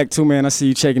Kenny Clack too, man. I see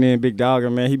you checking in, big dogger,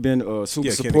 man. He been super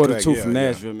supportive too from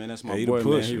Nashville, man. That's my boy,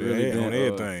 man. He really been on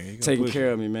everything. Taking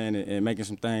care of me, man, and making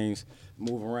some things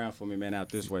move around for me, man, out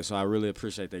this way. So I really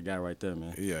appreciate that guy right there,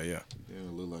 man. Yeah. Yeah,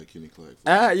 look like Kenny Clack.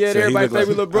 Yeah, everybody think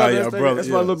we little brother.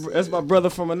 That's my brother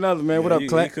from another, man. What up,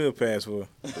 Clack? He could pass for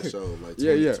sure, like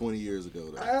 20 years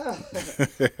ago.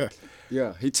 Though.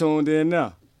 Yeah, he tuned in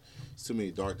now. It's too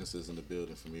many darknesses in the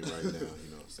building for me right now, you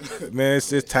know. Man, it's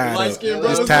just tied up.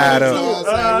 It's tied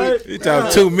up. You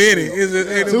talking too many.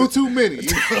 Too many. You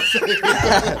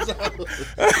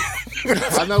know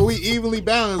I know we evenly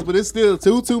balanced, but it's still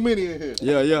too many in here.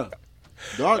 Yeah.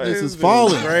 Darkness is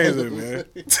falling. Crazy, man.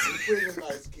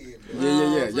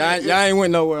 Yeah. Y'all ain't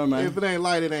went nowhere, man. If it ain't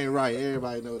light, it ain't right.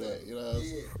 Everybody know that. You know what I'm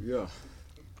saying? Yeah.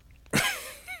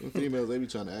 Females, they be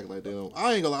trying to act like they don't.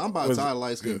 I ain't gonna lie. I'm about tired of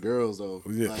light skinned girls though.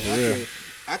 Yeah, like,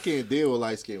 I can't deal with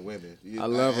light skinned women. I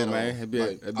love them, man. It'd be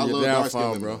a love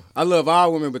downfall, bro. I love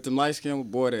all women, but them light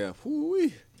skinned, boy, they're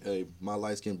whoo-wee. Hey, my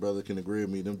light skinned brother can agree with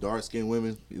me. Them dark skinned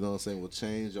women, you know what I'm saying, will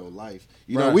change your life.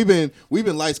 You know, we've been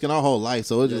light skinned our whole life,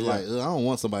 so it's just like I don't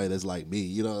want somebody that's like me.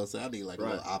 You know what I'm saying? I need like a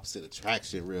little opposite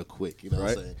attraction real quick. You know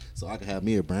what I'm saying? So I can have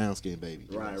me a brown skinned baby.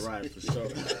 Right, for sure.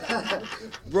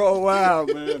 Bro, wow,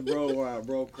 man.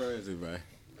 Bro, crazy, man.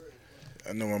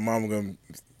 I know my mama gonna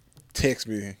text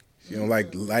me. She don't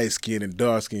like light skin and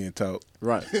dark skin talk.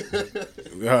 Right.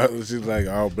 She's like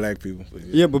all black people.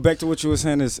 Yeah, but back to what you were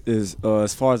saying is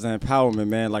as far as the empowerment,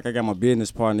 man. Like I got my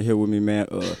business partner here with me, man.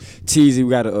 Teezy,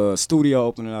 we got a studio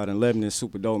opening out in Lebanon,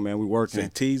 super dope, man. We working. Say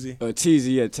Teezy.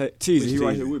 Teezy, yeah, Teezy. He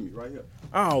right here with me, right here.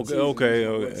 Oh, okay.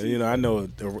 You know, I know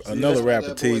another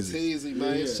rapper, Teezy,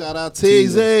 man. Shout out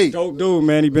Teezy. Dope dude,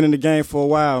 man. He been in the game for a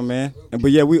while, man.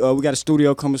 But yeah, we got a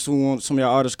studio coming soon. We want some of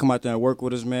y'all artists come out there and work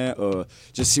with us, man.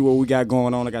 Just see what we got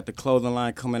going on. I got the clothing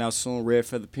line coming out soon. Red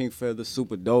Feather, Pink Feather,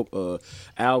 super dope.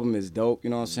 Album is dope. You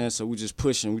know what I'm saying? So we just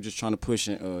pushing. We just trying to push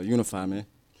and unify, man.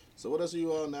 So what else are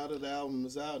you on now that the album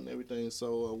is out and everything?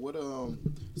 So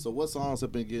what songs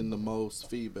have been getting the most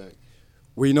feedback?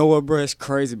 Well, you know what, bro? It's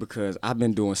crazy because I've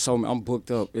been doing I'm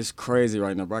booked up. It's crazy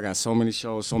right now, bro. I got so many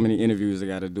shows, so many interviews I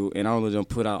got to do, and I only done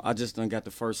put out. I just done got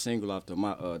the first single off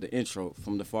the intro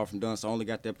from The Far From Done. So I only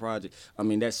got that project. I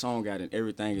mean, that song got it.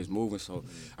 Everything is moving. So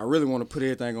I really want to put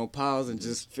everything on pause and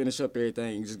just finish up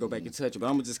everything and just go back and touch it. But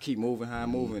I'm gonna just keep moving how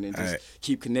I'm moving and just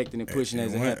keep connecting and pushing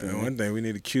as it happens. One thing we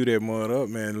need to cue that mud up,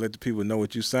 man. Let the people know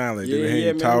what you sound like.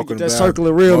 Yeah, man. Talking that circle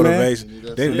of real, motivation.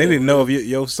 Man. They didn't know if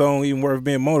your song even worth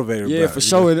being motivated. Yeah, about. For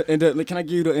sure. And can I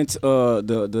give you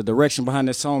the direction behind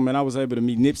that song, man? I was able to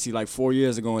meet Nipsey like 4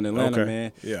 years ago in Atlanta,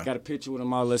 man. Yeah. Got a picture with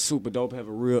him all that super dope, have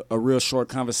a real short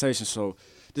conversation. So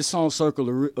this song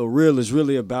Circle of Real is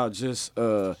really about just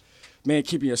man,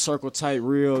 keeping your circle tight,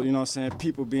 real, you know what I'm saying?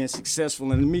 People being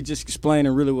successful and me just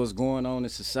explaining really what's going on in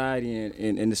society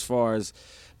and as far as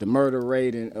the murder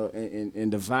rate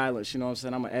and the violence, you know what I'm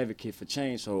saying? I'm an advocate for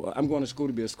change. So I'm going to school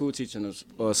to be a school teacher and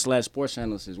 / sports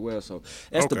analyst as well. So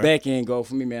that's the back end goal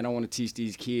for me, man. I want to teach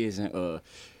these kids and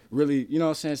really, you know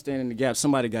what I'm saying, stand in the gap.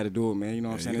 Somebody got to do it, man. You know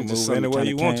what I'm saying? You can move any way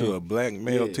you want to. A black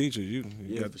male teacher, you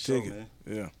got the ticket. Man.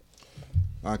 Yeah.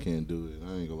 I can't do it.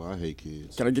 I ain't gonna lie. I hate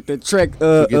kids. Can I get that track?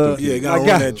 Yeah, gotta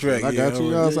run that track. I got you.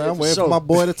 You know what I'm saying? I'm waiting sure. for my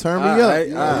boy to turn me up. All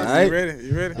right. You ready?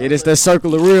 You ready? Yeah, this that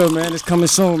Circle of Real, man. It's coming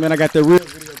soon, man. I got that real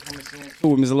video coming soon too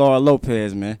with Ms. Laura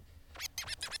Lopez, man.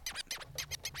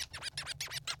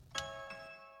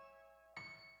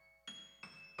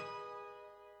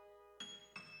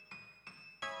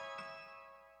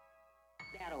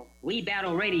 We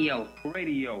Battle Radio.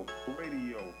 Radio.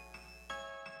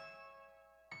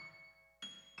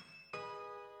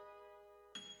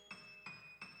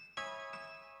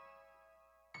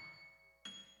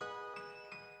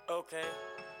 Okay.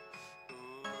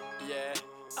 Yeah.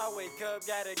 I wake up,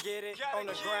 gotta get it. On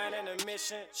the grind and a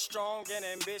mission. Strong and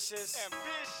ambitious.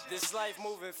 This life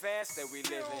moving fast that we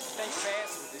live in. Think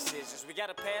fast with decisions. We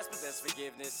gotta pass, but that's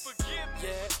forgiveness.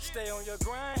 Yeah. Stay on your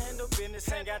grind, handle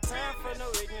business. Ain't got time for no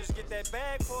ignorance. Get that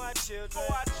bag for our children.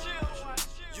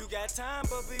 You got time,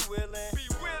 but be willing.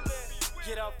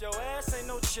 Get off your ass, ain't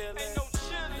no chillin'.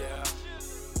 Yeah.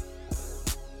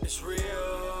 It's real.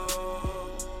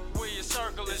 When your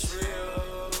circle is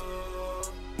real.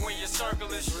 When your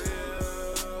circle is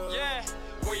real. Yeah.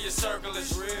 When your circle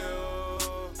is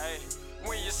real. Hey.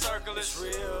 When your circle is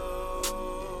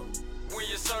real. When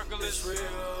your circle is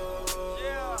real.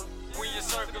 Yeah. When your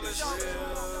circle is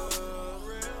real.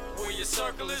 When your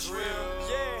circle is real.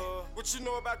 Yeah. What you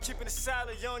know about keeping it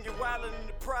silent, young and wildin' in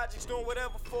the projects, doing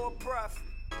whatever for a profit.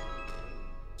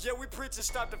 Yeah, we preachin'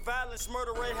 stop the violence,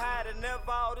 murder rate higher than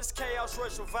ever, all this chaos,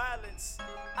 racial violence.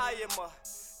 I am a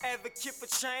advocate for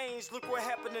change. Look what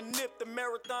happened to Nip, the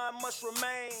marathon must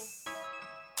remain.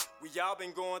 We all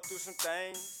been going through some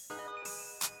things.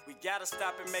 We gotta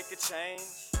stop and make a change.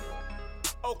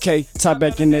 Okay, top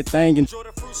back in that thing and enjoy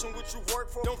the fruits and what you work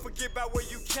for. Don't forget about where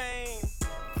you came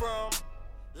from.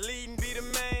 Leading be the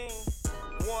main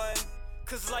one,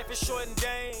 cause life is short and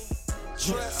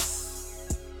dangerous.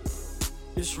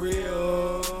 It's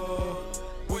real.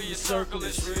 When your circle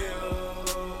is real.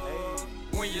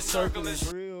 When your circle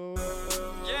is real.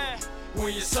 Yeah.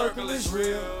 When your circle is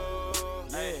real.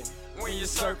 Yeah. When your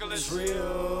circle is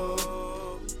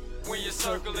real. When your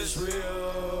circle is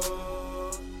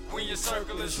real. When your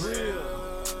circle is real.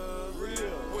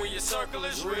 When your circle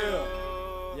is real.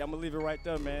 yeah, I'm gonna leave it right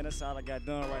there, man. That's all I got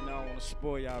done right now. I want to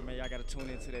spoil y'all, man. Y'all gotta tune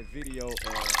into that video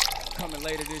coming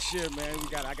later this year, man.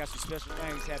 I got some special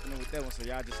things happening with that one, so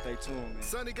y'all just stay tuned, man.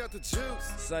 Sonny got the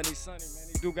juice. Sonny, man.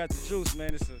 He do got the juice,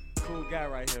 man. It's a cool guy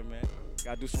right here, man.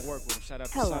 Gotta do some work with him. Shout out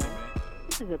to Hello. Sonny, man.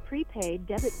 This is a prepaid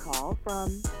debit call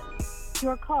from...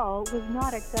 Your call was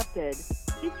not accepted.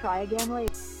 Please try again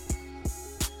later.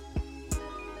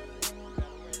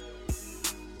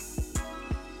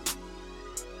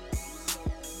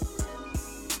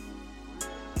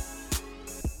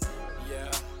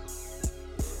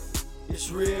 It's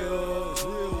real. It's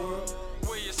real world.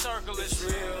 When your circle is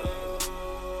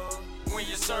real. When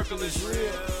your circle is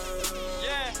real.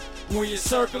 Yeah. When your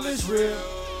circle is real.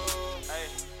 Hey.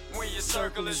 When your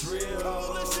circle is real.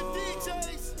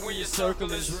 When your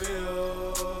circle is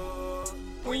real.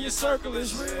 When your circle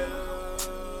is real.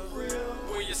 Real.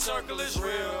 When your circle is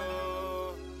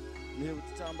real. You hear what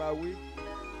you talking about, we?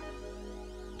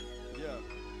 Yeah.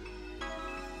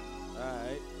 All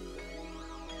right.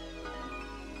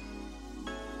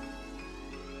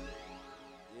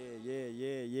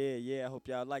 Yeah. I hope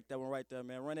y'all like that one right there,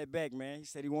 man. Run it back, man. He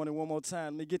said he wanted one more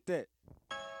time. Let me get that.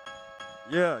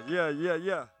 Yeah.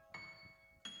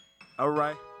 All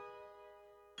right.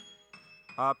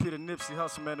 Peter Nipsey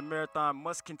Hussle, man. The marathon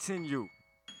must continue.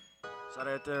 Shout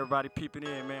out to everybody peeping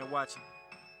in, man, watching.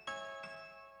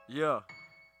 Yeah.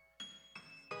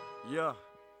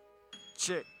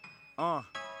 Check.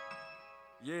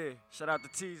 Yeah. Shout out to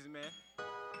Teasy, man.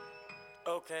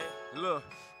 Okay. Look.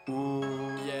 Ooh.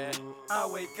 Yeah, I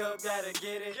wake up, gotta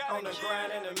get it. On the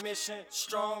grind and a mission,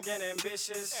 strong and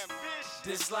ambitious.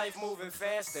 This life moving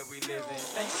fast that we live in.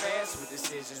 Think fast with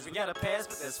decisions. We gotta pass,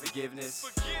 but that's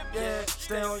forgiveness. Yeah,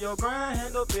 stay on your grind,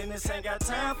 handle business. Ain't got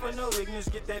time for no ignorance.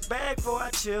 Get that bag for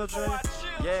our children.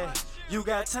 Yeah, you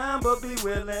got time, but be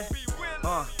willing.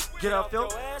 Get off your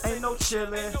ass, ain't no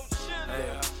chillin'.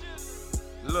 Yeah,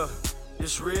 look.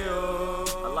 It's real.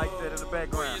 I like that in the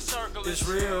background. It's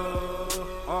real.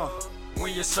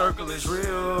 When your circle is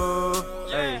real.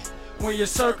 Hey. When your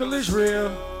circle is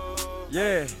real.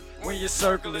 Yeah. When your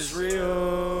circle is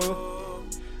real.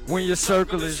 When your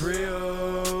circle is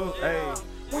real. Hey.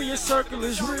 When your circle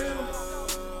is real.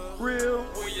 Real.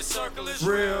 When your circle is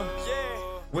real. Yeah.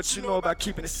 What you know about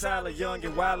keeping it silent, young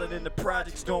and wildin' in the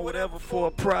projects, doing whatever for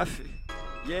a profit?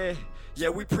 Yeah. Yeah,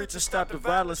 we preach and stop the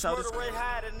violence. All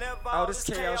this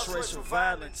chaos, racial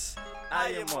violence. I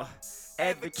am a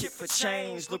advocate for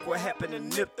change. Look what happened in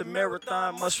Nip. The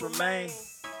marathon must remain.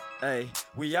 Hey,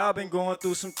 we all been going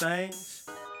through some things.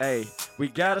 Hey, we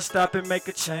gotta stop and make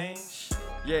a change.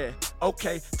 Yeah,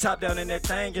 okay, top down in that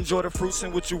thing. Enjoy the fruits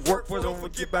and what you work for. Don't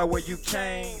forget about where you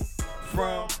came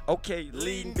from. Okay,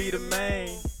 lead and be the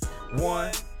main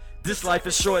one. This life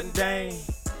is short and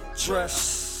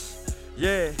dangerous.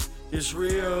 Yeah, it's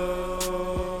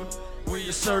real. When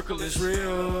your circle is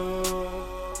real.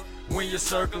 When your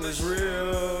circle is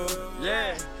real.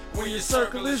 Yeah, when your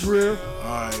circle is real. All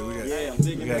right, we got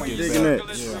to get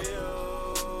back. Yeah.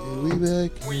 We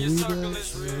back, we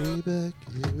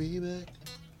back.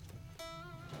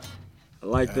 I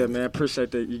like that, man.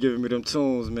 Appreciate that you giving me them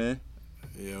tunes, man.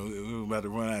 Yeah, we were about to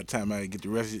run out of time. I get the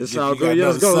rest of it. It's all good. Yeah,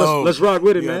 let's go. Let's rock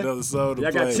with it, man. Another soul to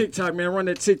I got TikTok, man. Run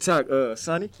that TikTok,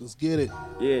 Sonny. Let's get it.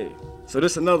 Yeah. So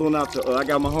this another one out there. I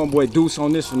got my homeboy Deuce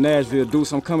on this from Nashville.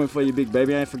 Deuce, I'm coming for you, big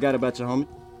baby. I ain't forgot about your homie.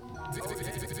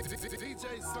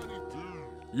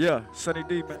 Yeah, Sonny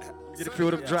D, man. Get a few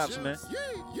of them drops, man.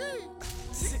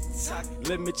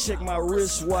 Let me check my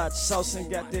wristwatch. Sauce and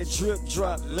got that drip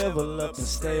drop. Level up and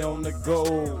stay on the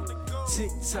go.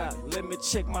 TikTok, let me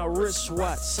check my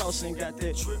wristwatch. Sauce and got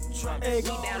that drip drop. Hey, We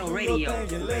Battle Radio.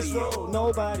 Let's roll.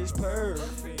 Nobody's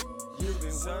perfect. You've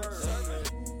been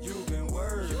working. You've been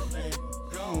working.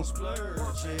 Gon'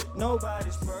 splurge it.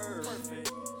 Nobody's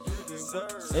perfect. You've been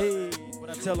working. Hey, what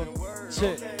I tell him?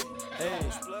 Check. Hey,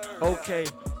 okay,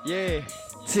 yeah.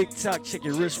 TikTok, check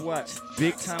your wristwatch.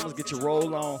 Big timers, get your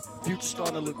roll on. Future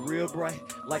starting to look real bright,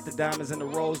 like the diamonds in the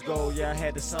rose gold. Yeah, I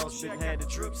had the sauce, been had the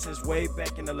drip since way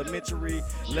back in elementary.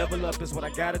 Level up is what I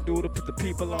gotta do to put the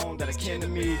people on that are kin to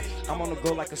me. I'm on the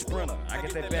go like a sprinter. I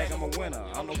get that bag, I'm a winner.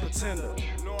 I'm no pretender.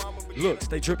 Look,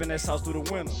 stay dripping that sauce through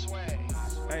the winter.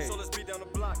 Hey,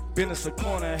 been in some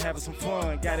corner and having some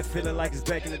fun. Got it feeling like it's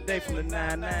back in the day from the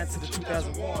 99 to the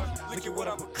 2001. Look at what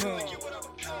I've become.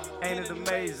 Ain't it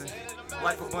amazing?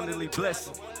 Life abundantly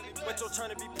blessed.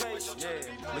 Yeah,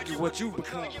 look at what you've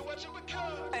become.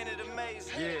 Ain't it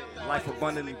amazing? Yeah, life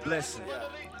abundantly blessed.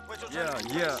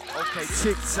 Yeah, okay,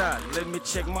 TikTok, let me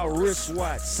check my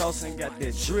wristwatch. Sauce and got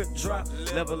that drip drop.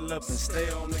 Level up and stay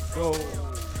on the go.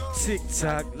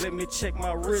 TikTok, let me check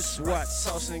my wristwatch.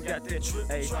 Sauce and got that drip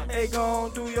drop. Hey, go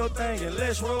on, do your thing and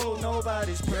let's roll.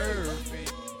 Nobody's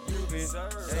perfect.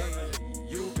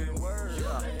 You've been working.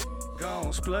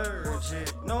 Gon' splurge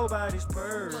it. Nobody's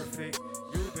perfect.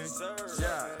 You've been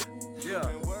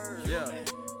yeah.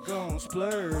 Gon'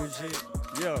 splurge it.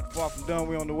 Yeah, far from done,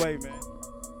 we on the way, man.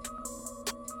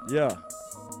 Yeah.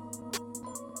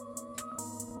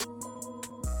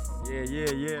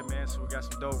 Yeah, man. So we got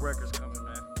some dope records coming,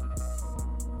 man.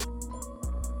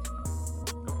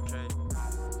 Okay.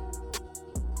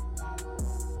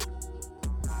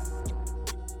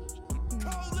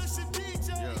 Coalition DJs.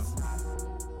 Yeah.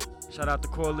 Shout out to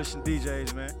Coalition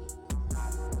DJs, man.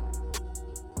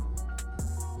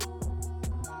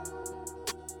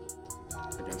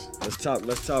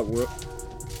 Let's talk, Will.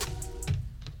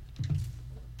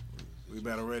 We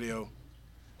Battle Radio.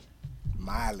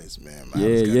 Mileage, man.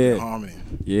 Yeah. Harmony.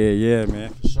 Yeah,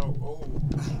 man. For sure. Oh,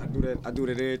 I do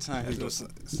that every time. That's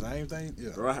the same thing?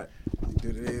 Yeah. Right. You do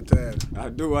it every time. I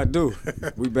do.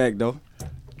 We back, though.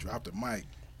 Drop the mic.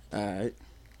 All right.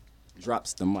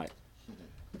 Drops the mic.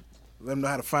 Let them know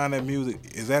how to find that music.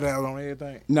 Is that out on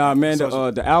everything? Nah, man,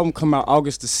 the album come out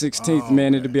August the 16th,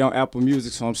 man. It'll be on Apple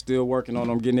Music, so I'm still working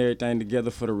on getting everything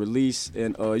together for the release.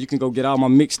 And you can go get all my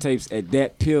mixtapes at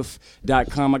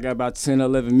datpiff.com. I got about 10 or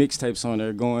 11 mixtapes on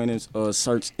there. Go in and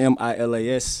search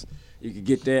MILAS. You can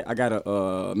get that. I got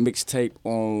a mixtape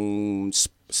on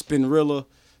Spinrilla,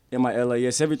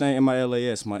 MILAS, everything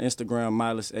MILAS. My Instagram,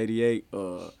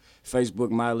 Miles88. Facebook,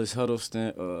 Miles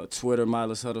Huddleston, Twitter,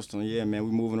 Miles Huddleston. Yeah, man,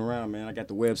 we moving around, man. I got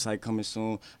the website coming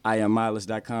soon,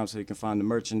 IamMiles.com, so you can find the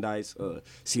merchandise,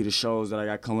 see the shows that I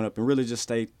got coming up, and really just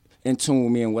stay in tune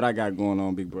with me and what I got going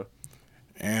on, big bro.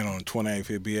 And on the 28th,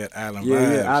 it'll be at Island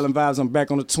Vibes. Yeah, Island Vibes. I'm back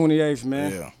on the 28th,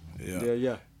 man.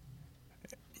 Yeah.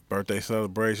 Birthday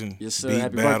celebration. Yes, sir. Beat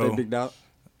Happy battle. birthday, big dog.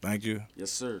 Thank you.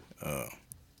 Yes, sir.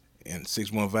 And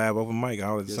 6-1 Vibe open mic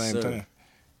all at the same sir. time.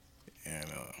 And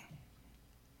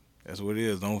that's what it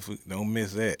is. Don't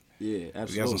miss that. Yeah,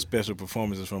 absolutely. We got some special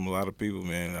performances from a lot of people,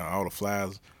 man. All the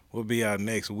flyers will be out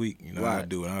next week. You know, Right.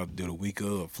 I'll do the week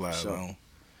of flyers Sure. on.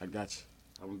 I got you.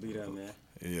 I'm gonna be there, man.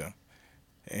 Yeah.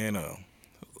 And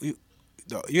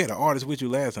you had an artist with you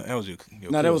last time. That was your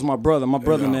No, that was my brother. My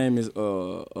brother name is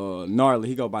Gnarly.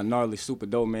 He go by Gnarly, super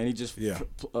dope, man. He just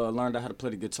learned out how to play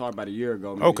the guitar about a year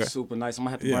ago, man. Okay. He's super nice. I'm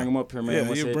gonna have to bring him up here, man.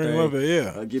 Yeah, you bring him up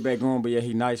here, get back going, but yeah,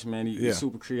 he nice, man. He's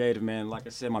super creative, man. Like I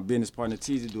said, my business partner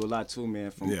Teasy do a lot too,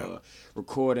 man. From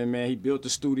recording, man. He built the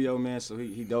studio, man. So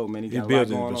he dope, man. He got a lot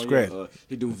going on. Scratch.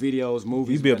 He do videos,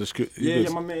 movies. He built the script. Yeah,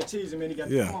 my man Teasy, man. He got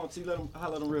come on, T. Let him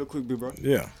holler at him real quick, big bro.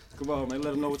 Yeah. Come on, man.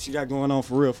 Let him know what you got going on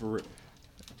for real, for real.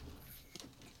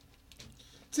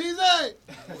 TZ! Hey,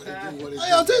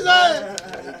 yo, TZ! I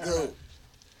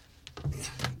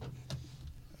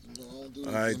don't do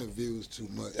these interviews too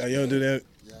much. You don't do that?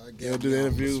 You don't do the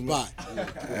interviews?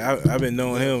 I've been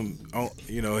knowing him,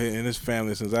 in his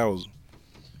family since I was.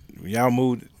 Y'all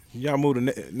moved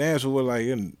to Nashville like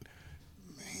in,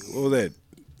 what was that?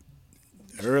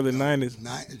 Early 90s?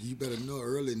 You better know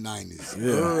early 90s.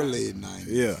 Yeah. Early 90s.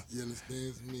 Yeah. You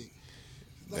understand me?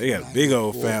 They got a big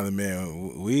old family, man.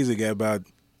 Weezy got about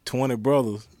 20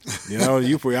 brothers. You know,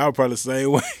 y'all probably the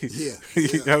same way. Yeah.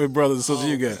 How many brothers and sisters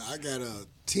you got? Man, I got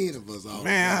 10 of us all.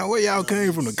 Man, where y'all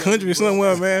came from? The country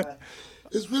somewhere, man?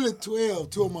 It's really 12,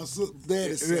 two of my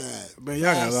daddy's side. Man,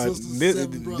 y'all got like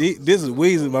this is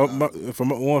Weezy, from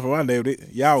my neighborhood.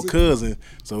 Y'all cousins,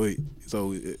 so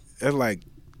that's like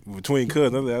between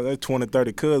cousins, that's 20,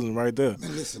 30 cousins right there.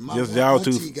 Man, listen, my just one y'all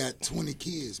auntie got 20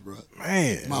 kids, bro.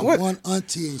 Man, my one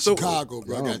auntie in Chicago,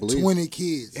 bro, got 20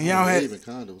 kids. And y'all had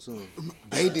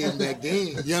they did back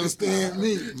then. You understand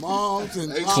me? Moms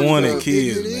and 20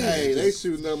 kids. Man. Hey, they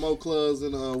shooting up more clubs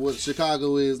than what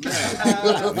Chicago is now.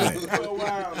 Oh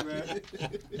wow, man!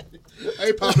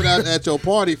 They popping out at your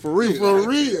party for real. For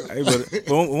real. Hey,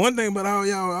 but one thing about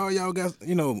all y'all got,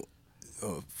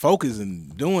 focus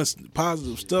and doing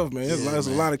positive stuff, man. There's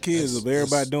a lot of kids of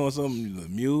everybody doing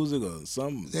something, music or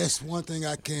something. That's one thing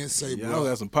I can't say, bro. Y'all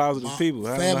got some positive people.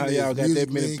 I don't know how y'all got that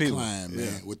many people.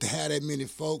 Man. With to have that many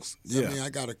folks, I mean,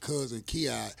 I got a cousin, Ki,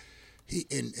 he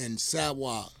in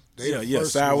Sawa.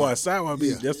 Sawa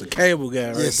be just a cable guy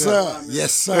right yes, there. Sir.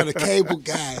 Yes, sir. The cable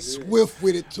guy. Swift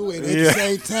with it, too. And at the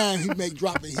same time, he make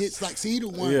dropping hits. Like, see, he the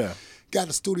one got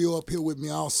a studio up here with me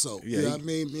also. You know what I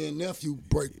mean? Me and nephew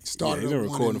started up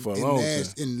one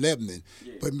in Lebanon.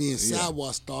 Yeah. But me and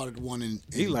Sawa started one in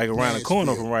he like around the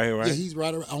corner from right here, right? Yeah, he's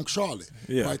right around on Charlotte.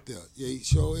 Yeah. Right there. Yeah, he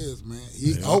sure is, man.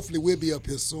 Hopefully we'll be up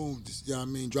here soon, you know what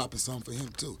I mean, dropping something for him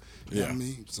too. You know what I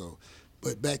mean? So,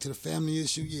 but back to the family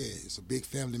issue, it's a big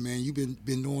family, man. You've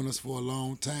been doing this for a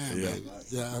long time, baby.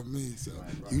 You know what I mean? So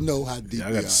you know how deep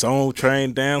I got Soul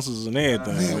Train dancers and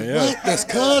everything, man. What? That's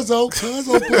Cuzzo.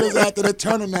 Cuzzo put us out there. That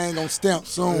Turner name gonna stamp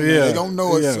soon. Man. They don't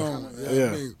know it soon. You know what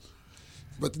I mean?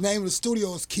 But the name of the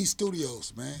studio is Key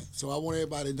Studios, man. So I want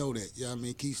everybody to know that. You know what I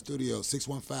mean? Key Studios,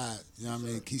 615. You know what I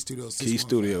mean? Key Studios, 615. Key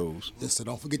Studios. Yes, so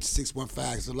don't forget the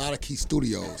 615. There's a lot of Key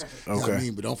Studios. You know what I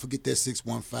mean? But don't forget that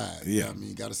 615. You know what I mean?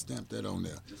 You got to stamp that on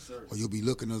there. Yes, or you'll be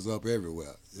looking us up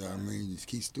everywhere. You know what I mean?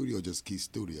 Key Studio, just Key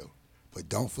Studio. But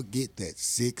don't forget that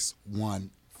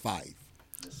 615.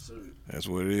 Yes, sir. That's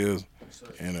what it is.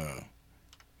 And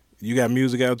you got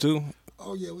music out too?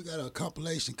 Oh, yeah, we got a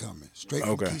compilation coming. Straight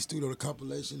from Key Studio, the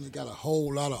compilation. They got a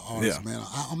whole lot of artists, man.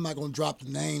 I'm not going to drop the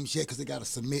names yet because they got to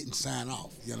submit and sign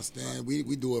off. You understand? We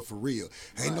do it for real.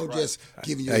 Ain't just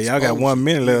giving you y'all got 1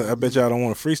 minute left. I bet y'all don't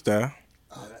want to freestyle.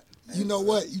 You know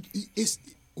what? It's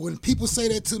when people say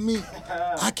that to me,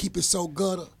 I keep it so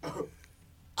gutter.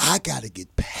 I gotta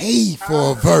get paid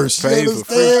for a verse. You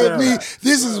understand me?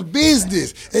 This is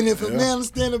business, and if a man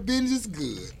understand the business,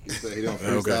 good. He don't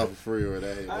freestyle for free or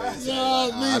that.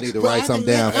 I need to write something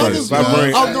down first.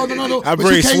 No. I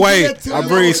bring Sway. I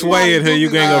bring Sway in here. You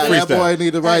ain't gonna freestyle. That boy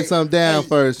need to write something down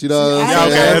first. You know what I'm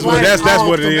saying? Okay, that's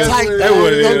what it is. That's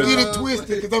what it is. Don't get it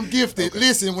twisted, because I'm gifted.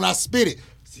 Listen, when I spit it.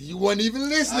 You wasn't even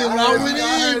listening when I went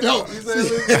in, though.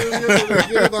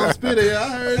 I spit it. I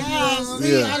heard you.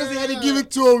 I just had to give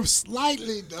it to him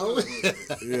slightly, though.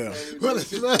 Yeah.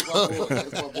 That's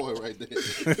my boy right there.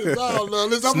 It's all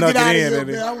love. Listen, I'm going to get out of here,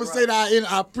 man. I'm going to say that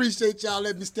I appreciate y'all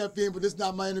letting me step in, but this is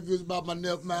not my interview. It's about my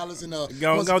Neff Malice. And,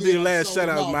 go do your last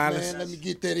shout-out, Malice. Let me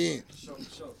get that in.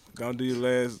 Go do your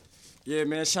last. Yeah,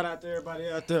 man. Shout out to everybody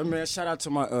out there, man. Shout out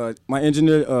to my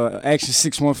engineer, Action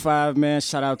 615, man.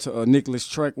 Shout out to Nicholas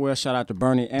Treckwell. Shout out to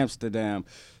Bernie Amsterdam.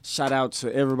 Shout out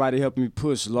to everybody helping me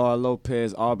push. Laura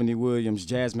Lopez, Albany Williams,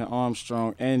 Jasmine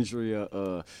Armstrong,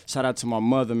 Andrea. Shout out to my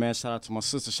mother, man. Shout out to my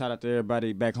sister. Shout out to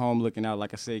everybody back home looking out.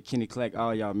 Like I said, Kenny Clack,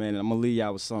 all y'all, man. And I'm going to leave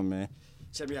y'all with something, man.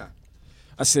 Check me out.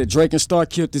 I said, Drake and Star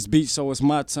killed this beat, so it's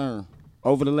my turn.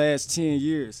 Over the last 10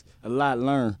 years, a lot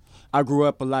learned. I grew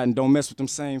up a lot and don't mess with them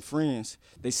same friends.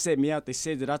 They set me out, they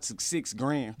said that I took $6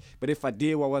 grand. But if I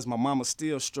did, why was my mama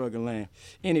still struggling?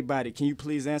 Anybody, can you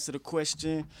please answer the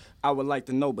question? I would like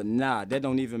to know, but nah, that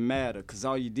don't even matter. Cause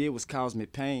all you did was cause me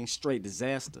pain, straight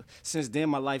disaster. Since then,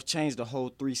 my life changed the whole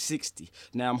 360.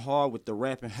 Now I'm hard with the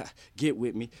rapping, get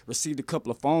with me. Received a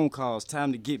couple of phone calls,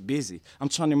 time to get busy. I'm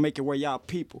trying to make it where y'all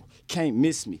people can't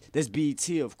miss me. That's BET,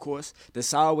 of course.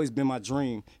 That's always been my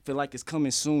dream. Feel like it's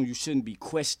coming soon, you shouldn't be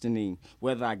questioning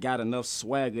whether I got enough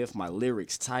swagger if my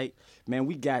lyrics tight. Man,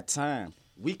 we got time,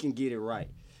 we can get it right.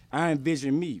 I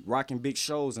envision me rocking big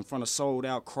shows in front of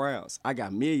sold-out crowds. I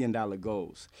got $1 million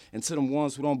goals. And to them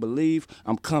ones who don't believe,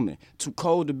 I'm coming. Too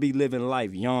cold to be living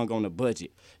life young on a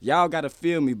budget. Y'all gotta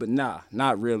feel me, but nah,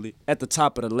 not really. At the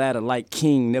top of the ladder like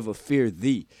king, never fear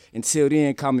thee. Until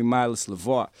then, call me Miles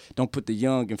LeVar. Don't put the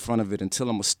young in front of it until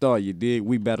I'm a star, you dig?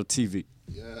 We Battle TV.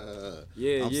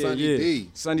 Yeah. I'm Sunny D.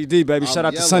 Sunny D, baby. Shout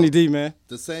out to Sunny D, man.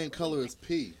 The same color as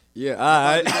P. Yeah,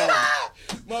 all right.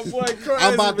 My boy crazy,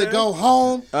 I'm about to go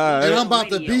home, and I'm about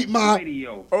to beat my...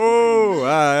 Oh, all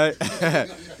right.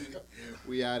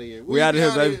 We out of here. We out of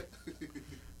here, baby.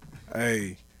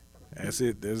 Hey, that's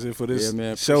it for this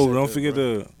man, show. Don't forget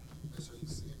the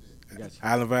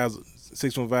Island Vibes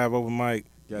 615 open mic.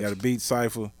 You got a beat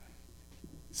cipher.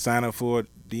 Sign up for it.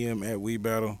 DM at We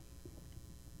Battle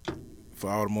for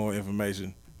all the more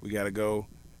information. We got to go.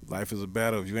 Life is a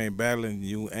battle. If you ain't battling,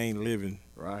 you ain't living.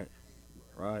 Right.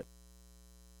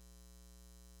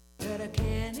 That I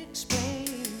can't explain.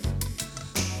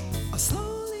 A slow